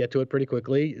probably get to it pretty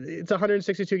quickly. It's a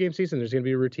 162 game season. There's going to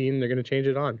be a routine. They're going to change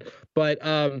it on. But,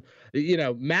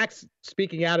 Max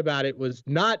speaking out about it was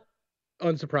not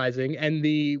unsurprising. And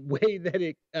the way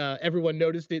that everyone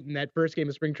noticed it in that first game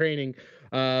of spring training,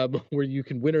 where you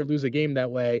can win or lose a game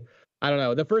that way. I don't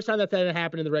know. The first time that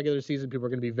happened in the regular season, people are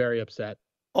going to be very upset.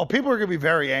 Oh, people are going to be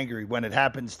very angry when it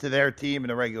happens to their team in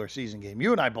a regular season game.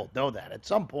 You and I both know that. At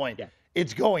some point,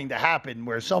 It's going to happen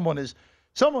where someone's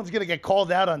going to get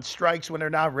called out on strikes when they're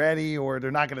not ready or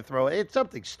they're not going to throw it. It's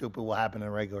something stupid will happen in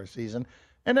a regular season.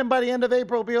 And then by the end of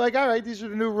April, it'll be like, all right, these are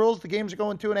the new rules. The games are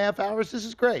going 2.5 hours. This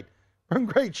is great. We're in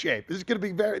great shape. This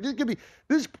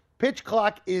pitch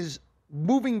clock is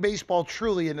moving baseball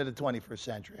truly into the 21st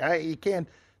century.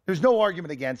 There's no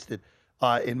argument against it.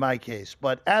 In my case.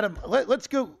 But Adam, let's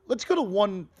go to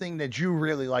one thing that you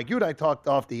really like. You and I talked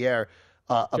off the air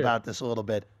about this a little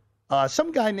bit.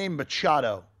 Some guy named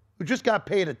Machado, who just got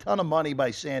paid a ton of money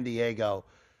by San Diego.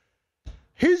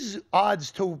 His odds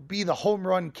to be the home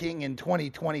run king in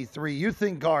 2023, you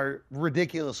think are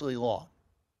ridiculously long?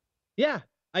 Yeah,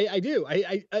 I do.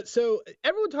 So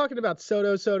everyone talking about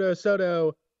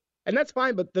Soto, and that's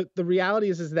fine. But the reality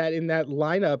is that in that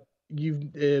lineup,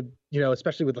 you've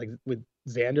especially with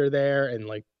Xander there and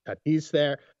Tatis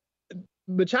there,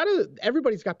 Machado,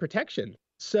 everybody's got protection.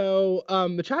 So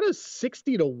Machado's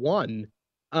 60-1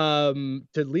 to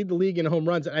lead the league in home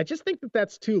runs, and I just think that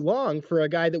that's too long for a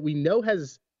guy that we know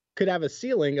could have a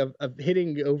ceiling of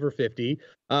hitting over 50.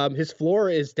 His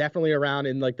floor is definitely around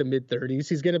in the mid 30s.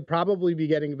 He's going to probably be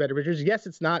getting better pitchers. Yes,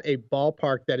 it's not a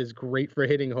ballpark that is great for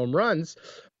hitting home runs,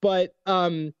 but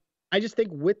I just think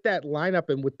with that lineup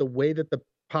and with the way that the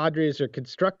Padres are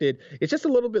constructed, it's just a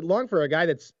little bit long for a guy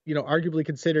that's, arguably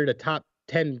considered a top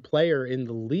 10 player in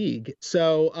the league.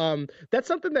 So that's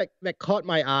something that caught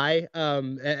my eye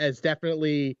as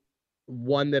definitely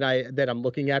one that I'm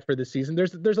looking at for this season.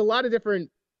 There's a lot of different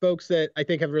folks that I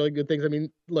think have really good things. I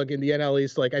mean, look, in the NL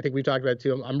East, I think we talked about it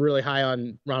too. I'm really high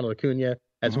on Ronald Acuna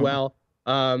as well.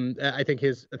 I think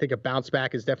a bounce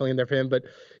back is definitely in there for him. But,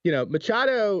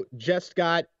 Machado just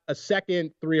got a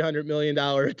second $300 million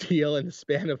deal in the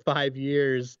span of 5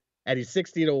 years, and he's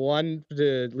 60-1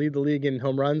 to lead the league in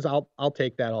home runs. I'll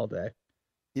take that all day.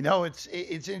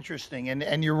 It's interesting,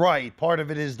 and you're right. Part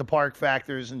of it is the park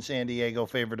factors in San Diego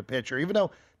favor the pitcher, even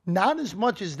though not as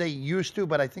much as they used to,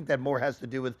 but I think that more has to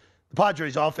do with the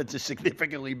Padres' offense is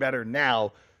significantly better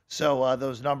now. So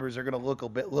those numbers are going to look a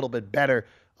little bit better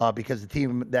because the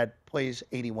team that plays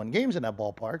 81 games in that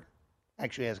ballpark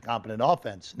actually has a competent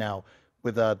offense now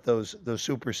with those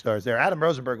superstars there. Adam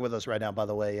Rosenberg with us right now, by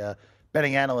the way,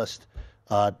 betting analyst.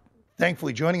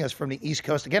 thankfully joining us from the East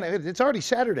Coast. Again, it's already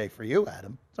Saturday for you,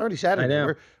 Adam. It's already Saturday. I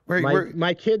know.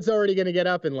 My kid's already going to get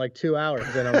up in like 2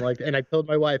 hours. And I'm like, and I told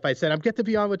my wife, I said, I'm get to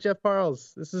be on with Jeff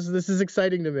Parles. This is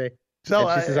exciting to me. So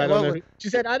she says, she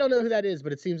said, I don't know who that is,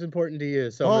 but it seems important to you.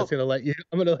 So I'm going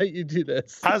to let you do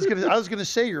this. I was going to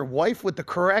say your wife with the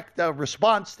correct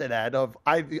response to that of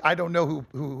I don't know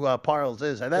who Parles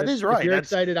is. And that is right. If you're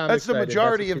excited, I'm that's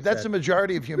excited. That's the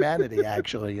majority of humanity,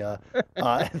 actually.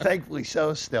 Thankfully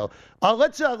so still.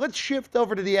 Let's shift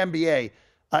over to the NBA,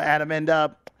 Adam. And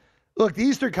look, the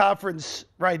Eastern Conference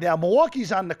right now,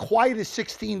 Milwaukee's on the quietest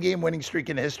 16-game winning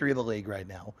streak in the history of the league right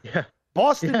now. Yeah.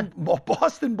 Boston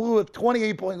blew a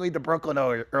 28-point lead to Brooklyn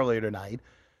earlier tonight.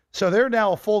 So they're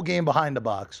now a full game behind the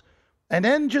Bucks. And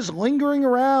then just lingering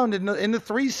around in the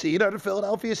 3 seed are the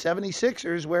Philadelphia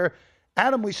 76ers, where,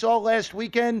 Adam, we saw last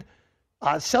weekend,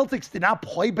 Celtics did not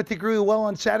play particularly well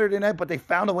on Saturday night, but they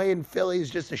found a way in Philly. It's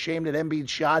just a shame that Embiid's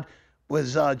shot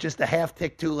was just a half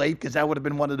tick too late, because that would have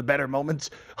been one of the better moments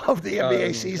of the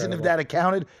NBA season if that had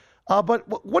counted. But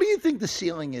what do you think the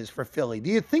ceiling is for Philly? Do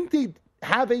you think they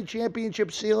have a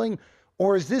championship ceiling,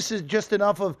 or is this just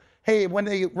enough of, hey, when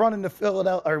they run into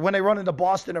Philadelphia or when they run into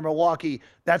Boston or Milwaukee,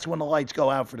 that's when the lights go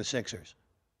out for the Sixers?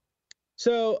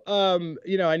 So,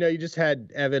 I know you just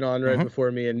had Evan on right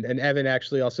before me, and Evan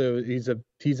actually also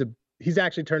he's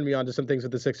actually turned me on to some things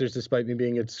with the Sixers, despite me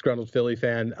being a disgruntled Philly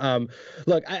fan.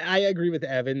 Look, I agree with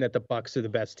Evan that the Bucks are the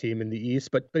best team in the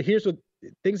East, but here's what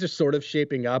things are sort of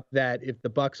shaping up, that if the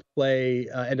Bucks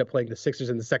end up playing the Sixers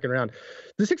in the second round,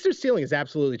 the Sixers ceiling is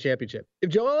absolutely championship.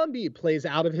 If Joel Embiid plays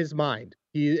out of his mind,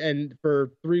 and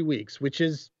for 3 weeks, which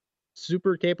is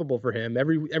super capable for him,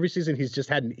 every season he's just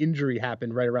had an injury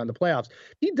happen right around the playoffs.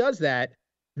 He does that,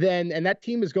 and that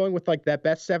team is going with like that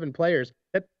best 7 players.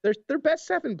 That their best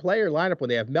 7-player lineup, when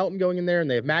they have Melton going in there and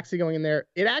they have Maxey going in there,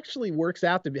 it actually works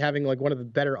out to be having like one of the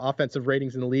better offensive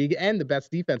ratings in the league and the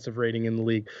best defensive rating in the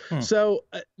league. So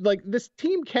this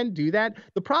team can do that.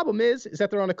 The problem is that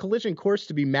they're on a collision course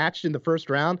to be matched in the first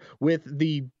round with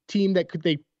the team that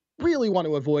they really want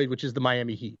to avoid, which is the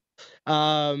Miami Heat.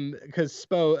 Because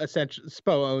Spo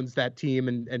owns that team,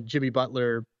 and Jimmy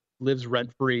Butler lives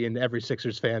rent free in every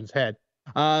Sixers fan's head.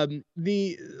 I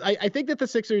think that the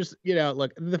Sixers,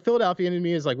 look, the Philadelphia in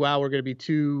me is like, wow, we're going to be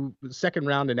 2 second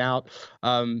round and out.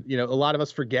 A lot of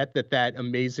us forget that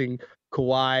amazing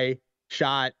Kawhi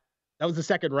shot, that was the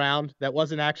second round. That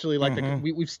wasn't actually like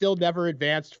we've still never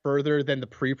advanced further than the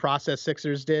pre-process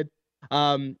Sixers did.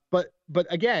 But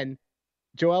again,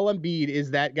 Joel Embiid is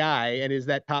that guy and is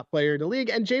that top player in the league,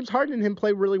 and James Harden and him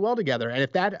play really well together. And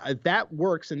if that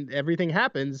works and everything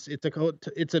happens, it's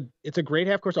a great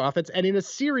half-court offense. And in a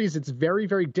series, it's very,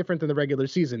 very different than the regular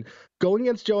season. Going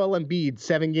against Joel Embiid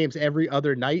 7 games every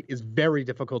other night is very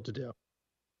difficult to do.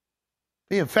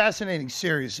 Be a fascinating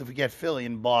series if we get Philly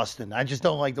and Boston. I just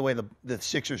don't like the way the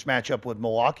Sixers match up with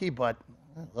Milwaukee, but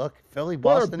look, Philly,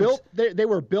 Boston. They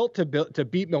were built to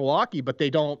beat Milwaukee, but they're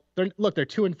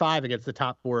 2-5 against the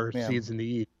top 4 seeds in the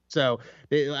East. So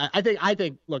I think I've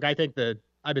been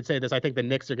saying this. I think the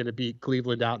Knicks are going to beat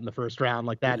Cleveland out in the first round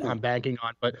like that. I'm banking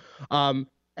on, but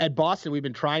at Boston, we've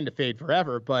been trying to fade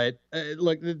forever. But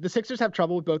look, the Sixers have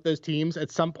trouble with both those teams.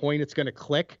 At some point, it's going to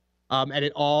click, and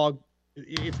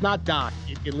it's not Doc.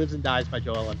 It lives and dies by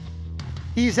Joel Embiid.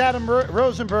 He's Adam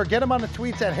Rosenberg. Get him on the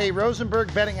tweets at Hey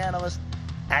Rosenberg, betting analyst.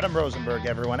 Adam Rosenberg,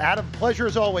 everyone. Adam, pleasure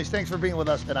as always. Thanks for being with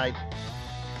us tonight.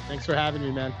 Thanks for having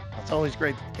me, man. It's always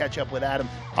great to catch up with Adam.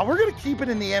 We're going to keep it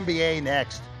in the NBA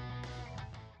next.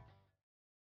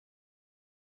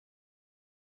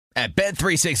 At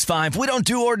Bet365, we don't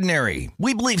do ordinary.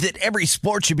 We believe that every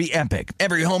sport should be epic.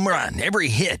 Every home run, every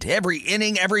hit, every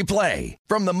inning, every play.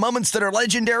 From the moments that are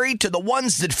legendary to the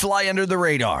ones that fly under the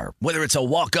radar. Whether it's a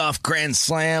walk-off grand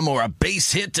slam or a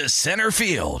base hit to center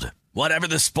field. Whatever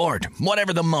the sport,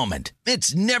 whatever the moment.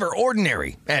 It's never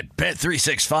ordinary at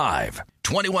Bet365.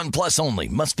 21 plus only.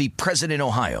 Must be present in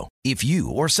Ohio. If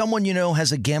you or someone you know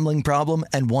has a gambling problem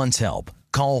and wants help,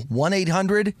 call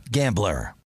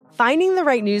 1-800-GAMBLER. Finding the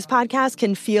right news podcast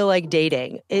can feel like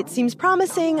dating. It seems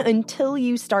promising until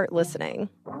you start listening.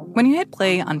 When you hit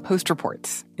play on Post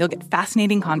Reports, you'll get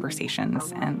fascinating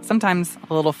conversations and sometimes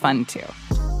a little fun, too.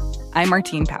 I'm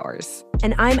Martine Powers.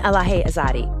 And I'm Elahe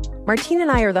Azadi. Martine and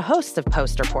I are the hosts of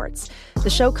Post Reports. The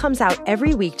show comes out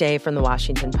every weekday from The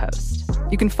Washington Post.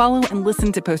 You can follow and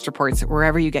listen to Post Reports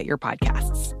wherever you get your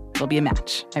podcasts. It'll be a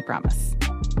match, I promise.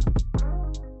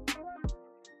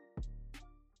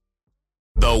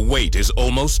 The wait is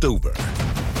almost over.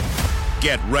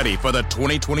 Get ready for the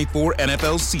 2024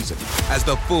 NFL season as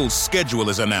the full schedule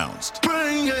is announced.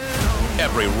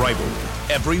 Every rivalry,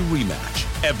 every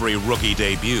rematch, every rookie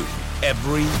debut,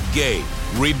 every game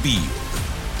revealed.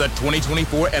 The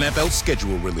 2024 NFL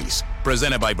schedule release,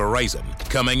 presented by Verizon,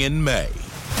 coming in May.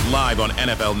 Live on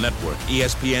NFL Network,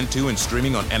 ESPN2, and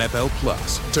streaming on NFL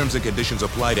Plus. Terms and conditions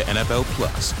apply to NFL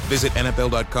Plus. Visit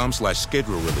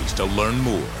NFL.com/schedule release to learn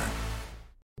more.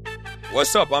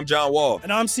 What's up? I'm John Wall.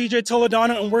 And I'm CJ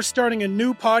Toledano, and we're starting a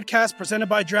new podcast presented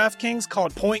by DraftKings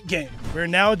called Point Game. We're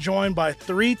now joined by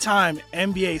 3-time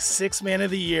NBA Sixth Man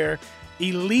of the Year,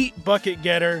 elite bucket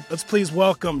getter. Let's please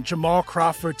welcome Jamal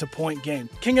Crawford to Point Game.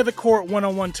 King of the Court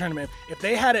one-on-one tournament. If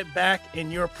they had it back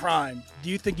in your prime, do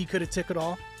you think you could have took it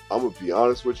all? I'm going to be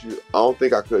honest with you. I don't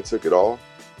think I could have took it all,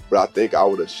 but I think I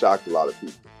would have shocked a lot of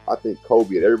people. I think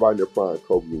Kobe and everybody in their prime,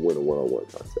 Kobe would win a one-on-one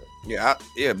contest. Yeah,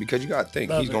 because you got to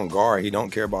think, he's going to guard. He don't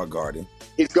care about guarding.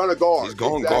 He's going to guard. He's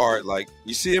going to guard. Like,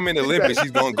 you see him in the Olympics, he's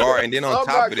going to guard. And then on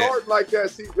top of that. Like that,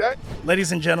 see that?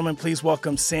 Ladies and gentlemen, please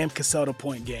welcome Sam Cassell to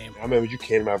Point Game. I remember you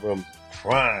came to my room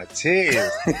crying,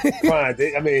 tears,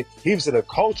 crying. I mean, he was in a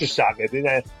culture shock. And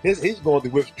then he's going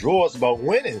through withdrawals about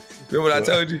winning. Remember what I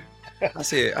told you? I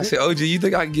said, OG, you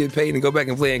think I can get paid and go back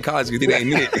and play in college because it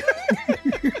ain't it?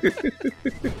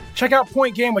 Check out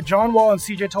Point Game with John Wall and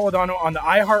CJ Toledano on the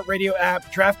iHeartRadio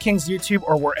app, DraftKings YouTube,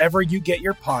 or wherever you get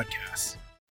your podcasts.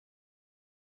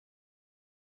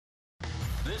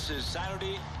 This is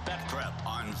Saturday Bet Prep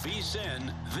on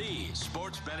VSiN, the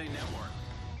Sports Betting Network.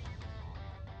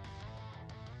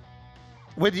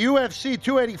 With UFC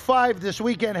 285 this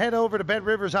weekend, head over to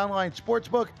BetRivers Online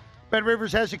Sportsbook.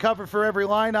 BetRivers has you covered for every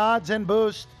line, odds, and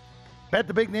boost. Bet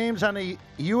the big names on the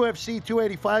UFC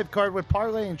 285 card with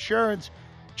Parlay Insurance.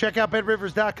 Check out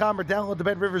BetRivers.com or download the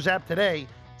BetRivers app today.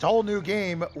 It's a whole new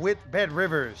game with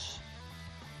BetRivers.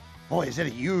 Boy, is it a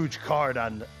huge card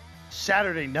on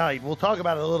Saturday night. We'll talk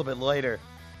about it a little bit later.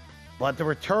 But the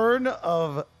return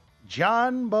of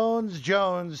John Bones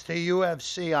Jones to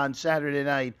UFC on Saturday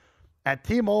night at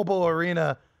T-Mobile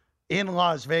Arena in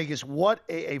Las Vegas. What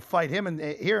a fight. Him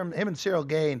and Cyril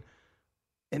Gane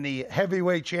in the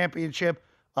heavyweight championship.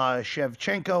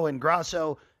 Shevchenko and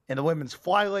Grasso in the women's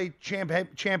flyweight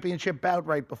championship bout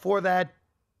right before that.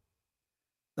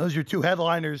 Those are your two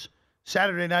headliners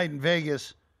Saturday night in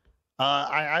Vegas.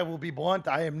 I will be blunt.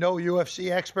 I am no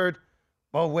UFC expert,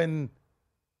 but when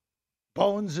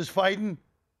Bones is fighting,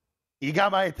 you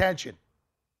got my attention.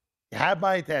 You have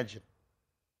my attention.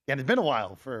 And it's been a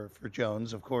while for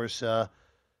Jones, of course.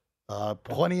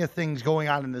 Plenty of things going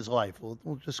on in his life.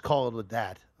 We'll just call it with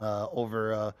that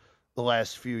over the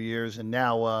last few years. And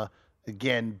now,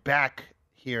 again, back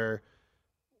here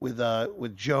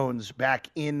with Jones back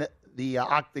in the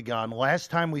octagon. Last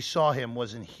time we saw him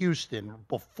was in Houston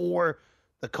before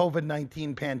the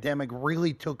COVID-19 pandemic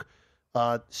really took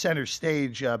center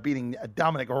stage, beating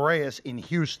Dominic Reyes in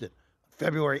Houston,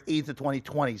 February 8th of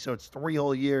 2020. So it's 3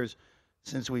 whole years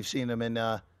since we've seen him. And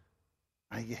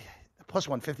plus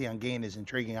 150 on Gane is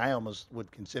intriguing. I almost would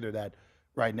consider that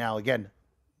right now. Again,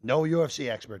 no UFC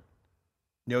expert.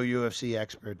 No UFC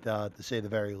expert, to say the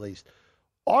very least.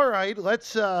 All right,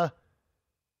 let's go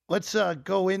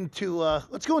into the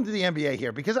NBA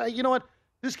here, because you know what,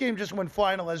 this game just went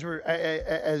final as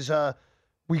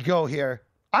we go here.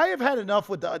 I've had enough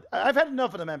of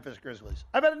the Memphis Grizzlies.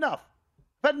 I've had enough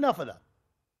of them.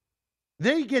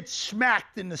 They get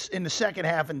smacked in the second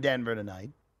half in Denver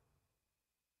tonight.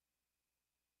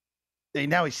 They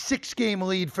now a 6-game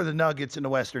lead for the Nuggets in the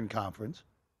Western Conference.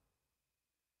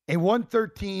 A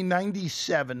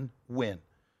 113-97 win.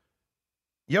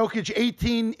 Jokic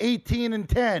 18, and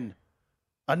 10.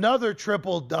 Another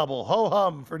triple-double.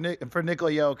 Ho-hum for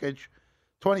Nikola Jokic.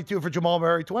 22 for Jamal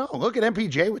Murray. 12. Look at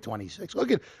MPJ with 26.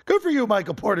 Good for you,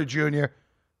 Michael Porter Jr.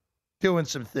 Doing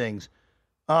some things.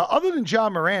 Other than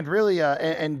John Morant, really,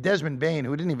 and Desmond Bane,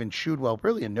 who didn't even shoot well,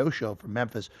 really a no-show for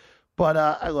Memphis. But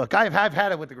look, I've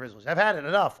had it with the Grizzlies. I've had it.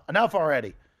 Enough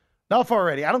already.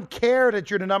 I don't care that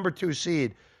you're the number 2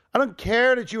 seed. I don't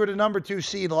care that you were the number 2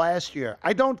 seed last year.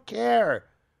 I don't care.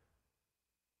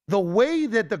 The way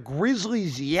that the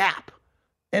Grizzlies yap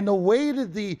and the way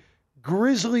that the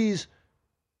Grizzlies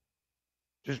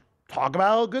just talk about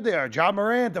how good they are. John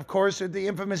Morant, of course, at the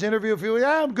infamous interview,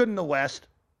 I'm good in the West.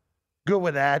 Good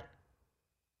with that.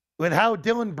 With how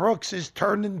Dylan Brooks is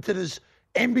turned into this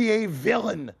NBA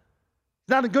villain. He's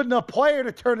not a good enough player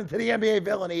to turn into the NBA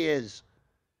villain he is.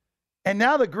 And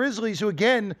now the Grizzlies, who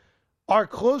again are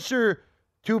closer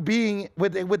to being,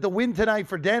 with the win tonight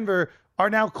for Denver, are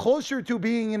now closer to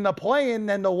being in the play-in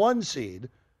than the 1 seed.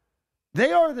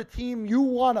 They are the team you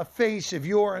want to face if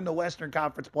you're in the Western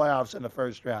Conference playoffs in the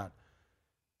first round.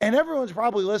 And everyone's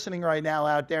probably listening right now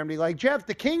out there and be like, Jeff,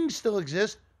 the Kings still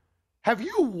exist. Have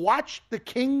you watched the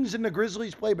Kings and the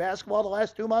Grizzlies play basketball the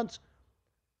last 2 months?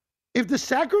 If the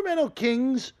Sacramento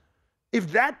Kings,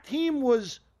 if that team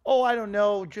was, I don't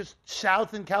know, just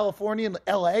south in California, in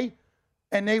L.A.,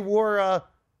 and they wore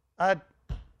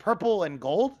purple and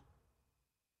gold,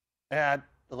 the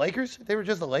Lakers, if they were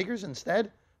just the Lakers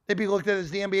instead, they'd be looked at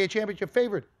as the NBA championship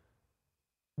favorite.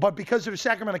 But because the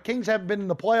Sacramento Kings haven't been in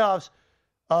the playoffs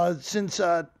since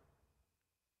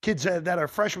kids that are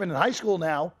freshmen in high school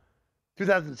now,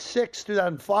 2006,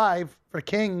 2005 for the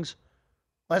Kings,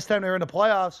 last time they were in the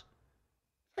playoffs,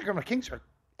 Sacramento Kings are an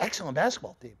excellent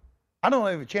basketball team. I don't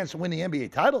have a chance to win the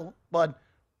NBA title, but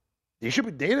they'd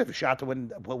have a shot to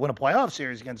win a playoff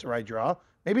series against the right draw,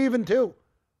 maybe even 2. It'd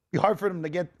be hard for them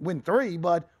to win 3,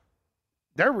 but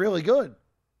they're really good.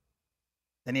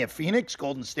 Then you have Phoenix,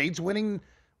 Golden State's winning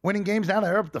games now.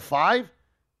 They're up to 5.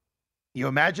 You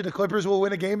imagine the Clippers will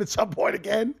win a game at some point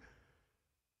again?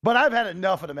 But I've had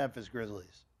enough of the Memphis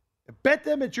Grizzlies. Bet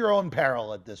them at your own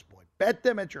peril at this point. Bet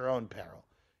them at your own peril.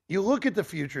 You look at the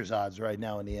futures odds right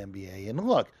now in the NBA, and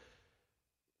look,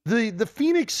 the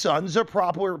Phoenix Suns are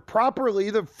properly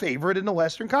the favorite in the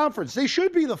Western Conference. They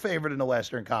should be the favorite in the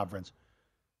Western Conference.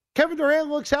 Kevin Durant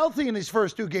looks healthy in his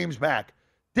first 2 games back.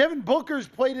 Devin Booker's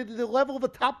played at the level of a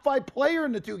top 5 player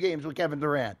in the 2 games with Kevin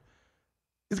Durant.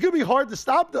 It's going to be hard to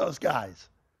stop those guys.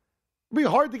 It'll be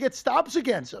hard to get stops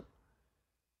against them.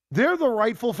 They're the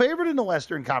rightful favorite in the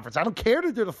Western Conference. I don't care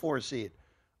that they're the 4 seed.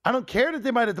 I don't care that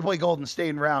they might have to play Golden State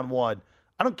in round 1.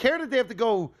 I don't care that they have to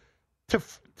go to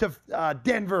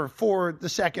Denver for the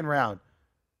second round.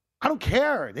 I don't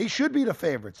care. They should be the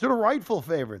favorites. They're the rightful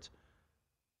favorites.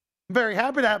 I'm very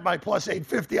happy to have my plus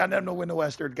 850 on them to win the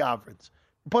Western Conference.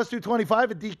 Plus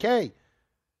 225 at DK.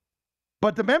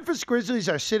 But the Memphis Grizzlies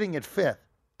are sitting at 5th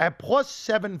at plus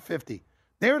 750.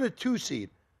 They're the 2 seed.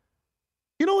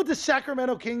 You know what the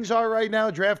Sacramento Kings are right now,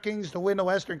 DraftKings, to win the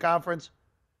Western Conference?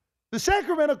 The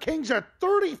Sacramento Kings are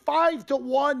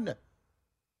 35-1.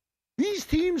 These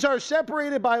teams are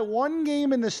separated by 1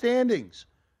 game in the standings.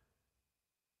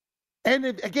 And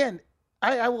again,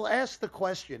 I will ask the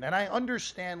question, and I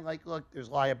understand, look, there's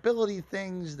liability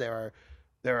things, there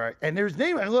are, and there's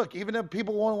name, and look, even if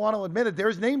people won't want to admit it,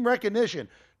 there's name recognition.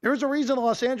 There's a reason the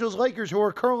Los Angeles Lakers, who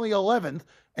are currently 11th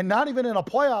and not even in a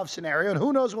playoff scenario, and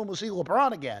who knows when we'll see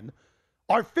LeBron again,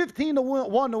 are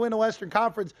 15-1 to win the Western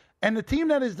Conference, and the team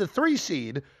that is the 3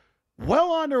 seed,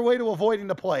 well on their way to avoiding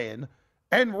the play-in,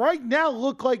 and right now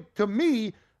look like, to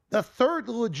me, the third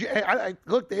legit.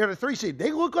 Look, they are the 3 seed.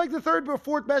 They look like the 3rd or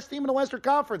 4th best team in the Western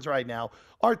Conference right now.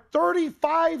 Are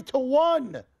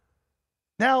 35-1.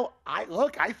 Now,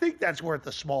 I think that's worth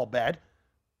a small bet.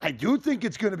 I do think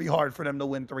it's going to be hard for them to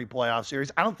win 3 playoff series.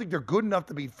 I don't think they're good enough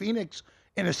to beat Phoenix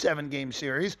in a 7-game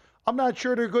series. I'm not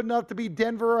sure they're good enough to beat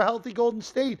Denver or a healthy Golden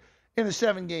State in a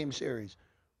 7-game series.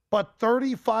 But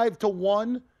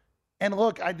 35-1. And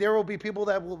look, there will be people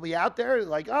that will be out there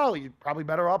like, oh, you're probably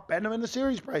better off betting them in the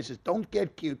series prices. Don't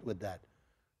get cute with that.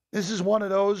 This is one of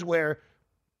those where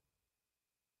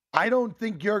I don't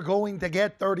think you're going to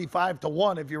get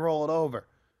 35-1 if you roll it over,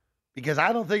 because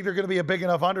I don't think they're going to be a big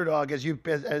enough underdog as you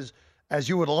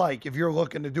would like if you're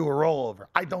looking to do a rollover.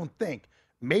 I don't think.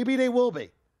 Maybe they will be.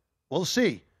 We'll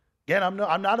see. Again, I'm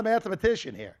not a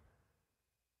mathematician here,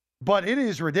 but it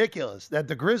is ridiculous that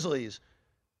the Grizzlies.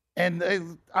 And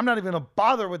I'm not even going to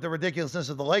bother with the ridiculousness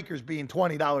of the Lakers being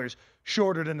 $20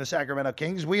 shorter than the Sacramento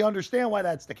Kings. We understand why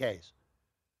that's the case.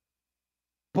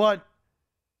 But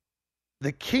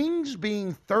the Kings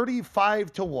being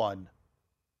 35-1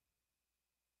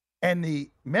 and the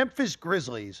Memphis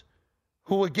Grizzlies,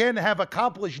 who again have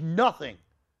accomplished nothing,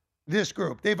 this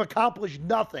group, they've accomplished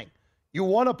nothing. You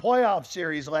won a playoff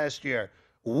series last year.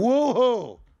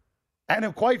 Woohoo!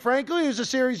 And quite frankly, it was a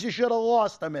series you should have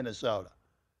lost to Minnesota.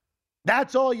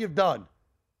 That's all you've done.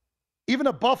 Even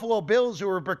the Buffalo Bills, who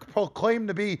were proclaimed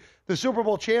to be the Super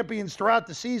Bowl champions throughout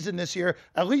the season this year,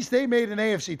 at least they made an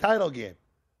AFC title game,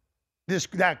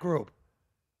 that group.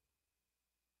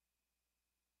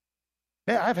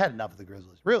 Man, I've had enough of the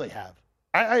Grizzlies. Really have.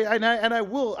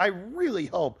 I really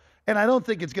hope, and I don't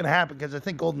think it's going to happen because I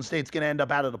think Golden State's going to end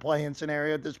up out of the play-in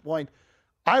scenario at this point.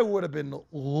 I would have been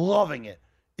loving it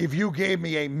if you gave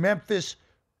me a Memphis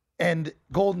and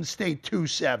Golden State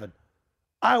 2-7.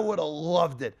 I would have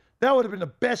loved it. That would have been the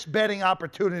best betting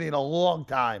opportunity in a long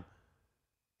time.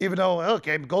 Even though,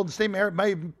 okay, Golden State may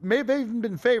have even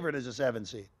been favored as a 7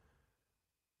 seed.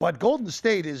 But Golden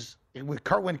State is, when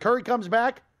Curry comes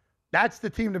back, that's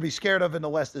the team to be scared of in the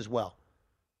West as well.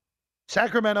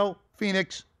 Sacramento,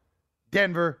 Phoenix,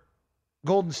 Denver,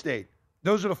 Golden State.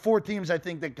 Those are the 4 teams I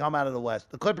think that come out of the West.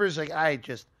 The Clippers,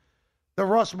 the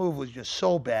Russ move was just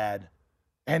so bad,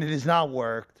 and it has not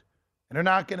worked. And they're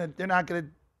not gonna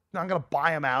not going to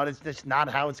buy them out. It's just not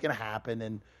how it's going to happen.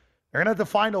 And they're going to have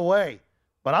to find a way.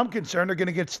 But I'm concerned they're going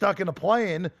to get stuck in a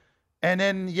play-in, and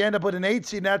then you end up with an 8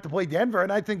 seed and have to play Denver.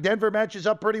 And I think Denver matches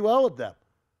up pretty well with them.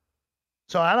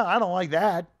 So I don't like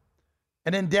that.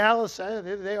 And then Dallas,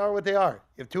 they are what they are.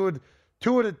 You have two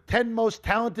of the 10 most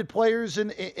talented players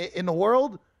in the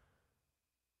world.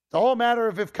 It's all a matter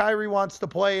of if Kyrie wants to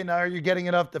play and are you getting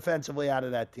enough defensively out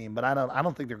of that team. But I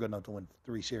don't think they're good enough to win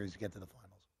 3 series to get to the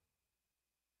finals.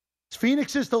 It's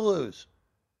Phoenix is to lose.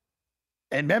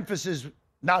 And Memphis is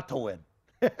not to win.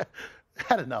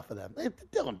 Had enough of them.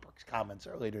 Dylan Brooks' comments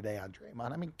earlier today on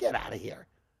Draymond. I mean, get out of here.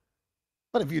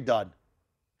 What have you done?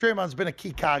 Draymond's been a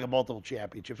key cog of multiple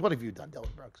championships. What have you done,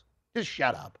 Dylan Brooks? Just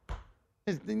shut up.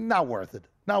 It's not worth it.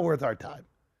 Not worth our time.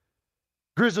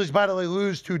 Grizzlies, by the way,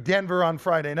 lose to Denver on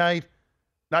Friday night.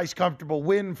 Nice, comfortable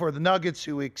win for the Nuggets,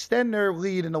 who extend their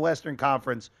lead in the Western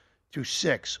Conference to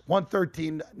 6.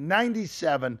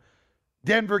 113-97.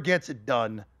 Denver gets it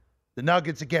done. The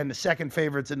Nuggets, again, the second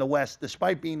favorites in the West,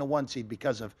 despite being the 1 seed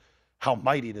because of how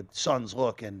mighty the Suns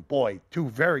look. And, boy, 2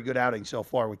 very good outings so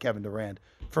far with Kevin Durant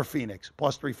for Phoenix.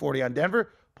 Plus 340 on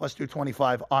Denver, plus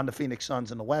 225 on the Phoenix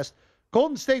Suns in the West.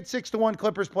 Golden State 6-1,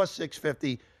 Clippers plus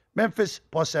 650. Memphis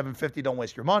plus 750, don't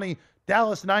waste your money.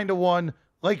 Dallas 9-1,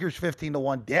 Lakers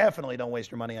 15-1. Definitely don't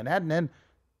waste your money on that. And then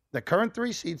the current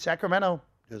 3 seed, Sacramento,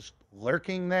 just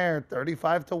lurking there,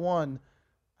 35-1.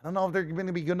 I don't know if they're going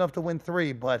to be good enough to win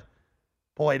 3, but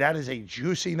boy, that is a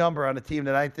juicy number on a team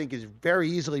that I think is very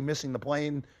easily missing the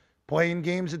playing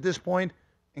games at this point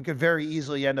and could very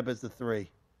easily end up as the 3. It's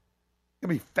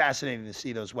going to be fascinating to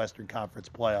see those Western Conference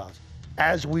playoffs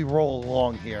as we roll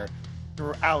along here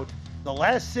throughout the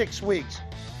last 6 weeks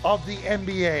of the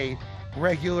NBA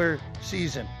regular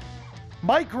season.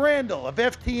 Mike Randall of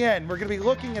FTN. We're going to be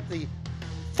looking at the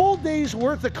full day's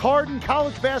worth of card and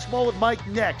college basketball with Mike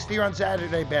next here on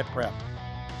Saturday Bet Prep.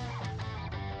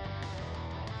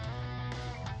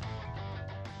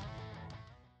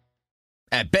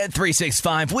 At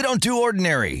Bet365, we don't do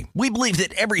ordinary. We believe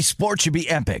that every sport should be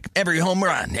epic. Every home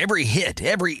run, every hit,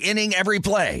 every inning, every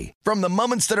play. From the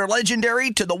moments that are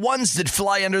legendary to the ones that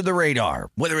fly under the radar.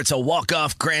 Whether it's a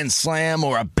walk-off grand slam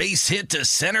or a base hit to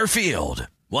center field.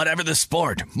 Whatever the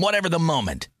sport, whatever the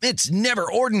moment. It's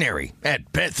never ordinary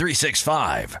at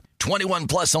Bet365. 21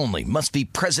 plus only. Must be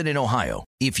present in Ohio.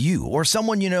 If you or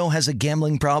someone you know has a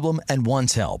gambling problem and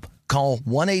wants help, call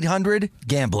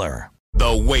 1-800-GAMBLER.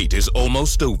 The wait is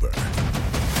almost over.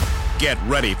 Get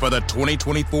ready for the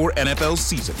 2024 NFL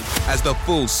season as the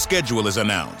full schedule is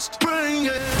announced. Bring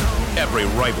it on. Every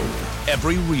rivalry,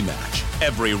 every rematch,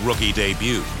 every rookie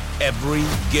debut, every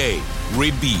game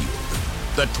revealed.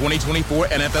 The 2024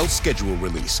 NFL schedule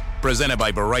release, presented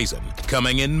by Verizon,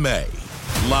 coming in May.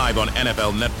 Live on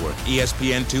NFL Network,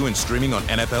 ESPN2, and streaming on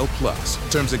NFL Plus.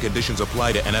 Terms and conditions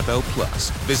apply to NFL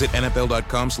Plus. Visit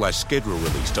NFL.com/schedule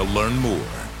release to learn more.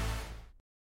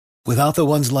 Without the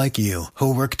ones like you,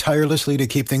 who work tirelessly to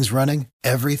keep things running,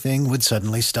 everything would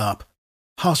suddenly stop.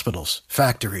 Hospitals,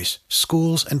 factories,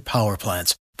 schools, and power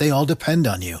plants, they all depend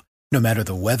on you. No matter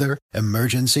the weather,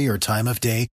 emergency, or time of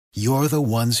day, you're the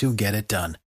ones who get it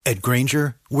done. At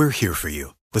Grainger, we're here for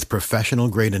you with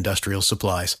professional-grade industrial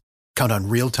supplies. Count on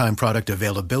real-time product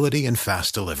availability and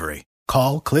fast delivery.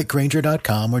 Call, click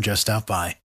Grainger.com, or just stop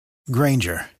by.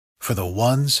 Grainger, for the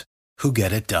ones who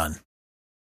get it done.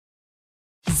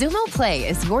 Xumo Play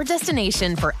is your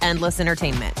destination for endless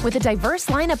entertainment. With a diverse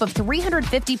lineup of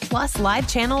 350-plus live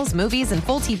channels, movies, and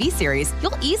full TV series,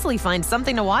 you'll easily find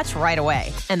something to watch right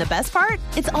away. And the best part?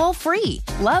 It's all free.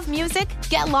 Love music?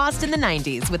 Get lost in the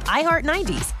 90s with iHeart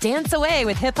 90s, dance away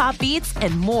with hip-hop beats,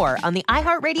 and more on the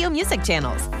iHeartRadio music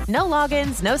channels. No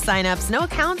logins, no signups, no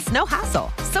accounts, no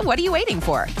hassle. So what are you waiting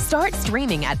for? Start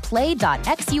streaming at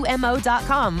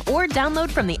play.xumo.com or download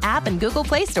from the app and Google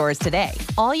Play stores today.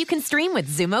 All you can stream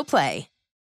with Xumo Play.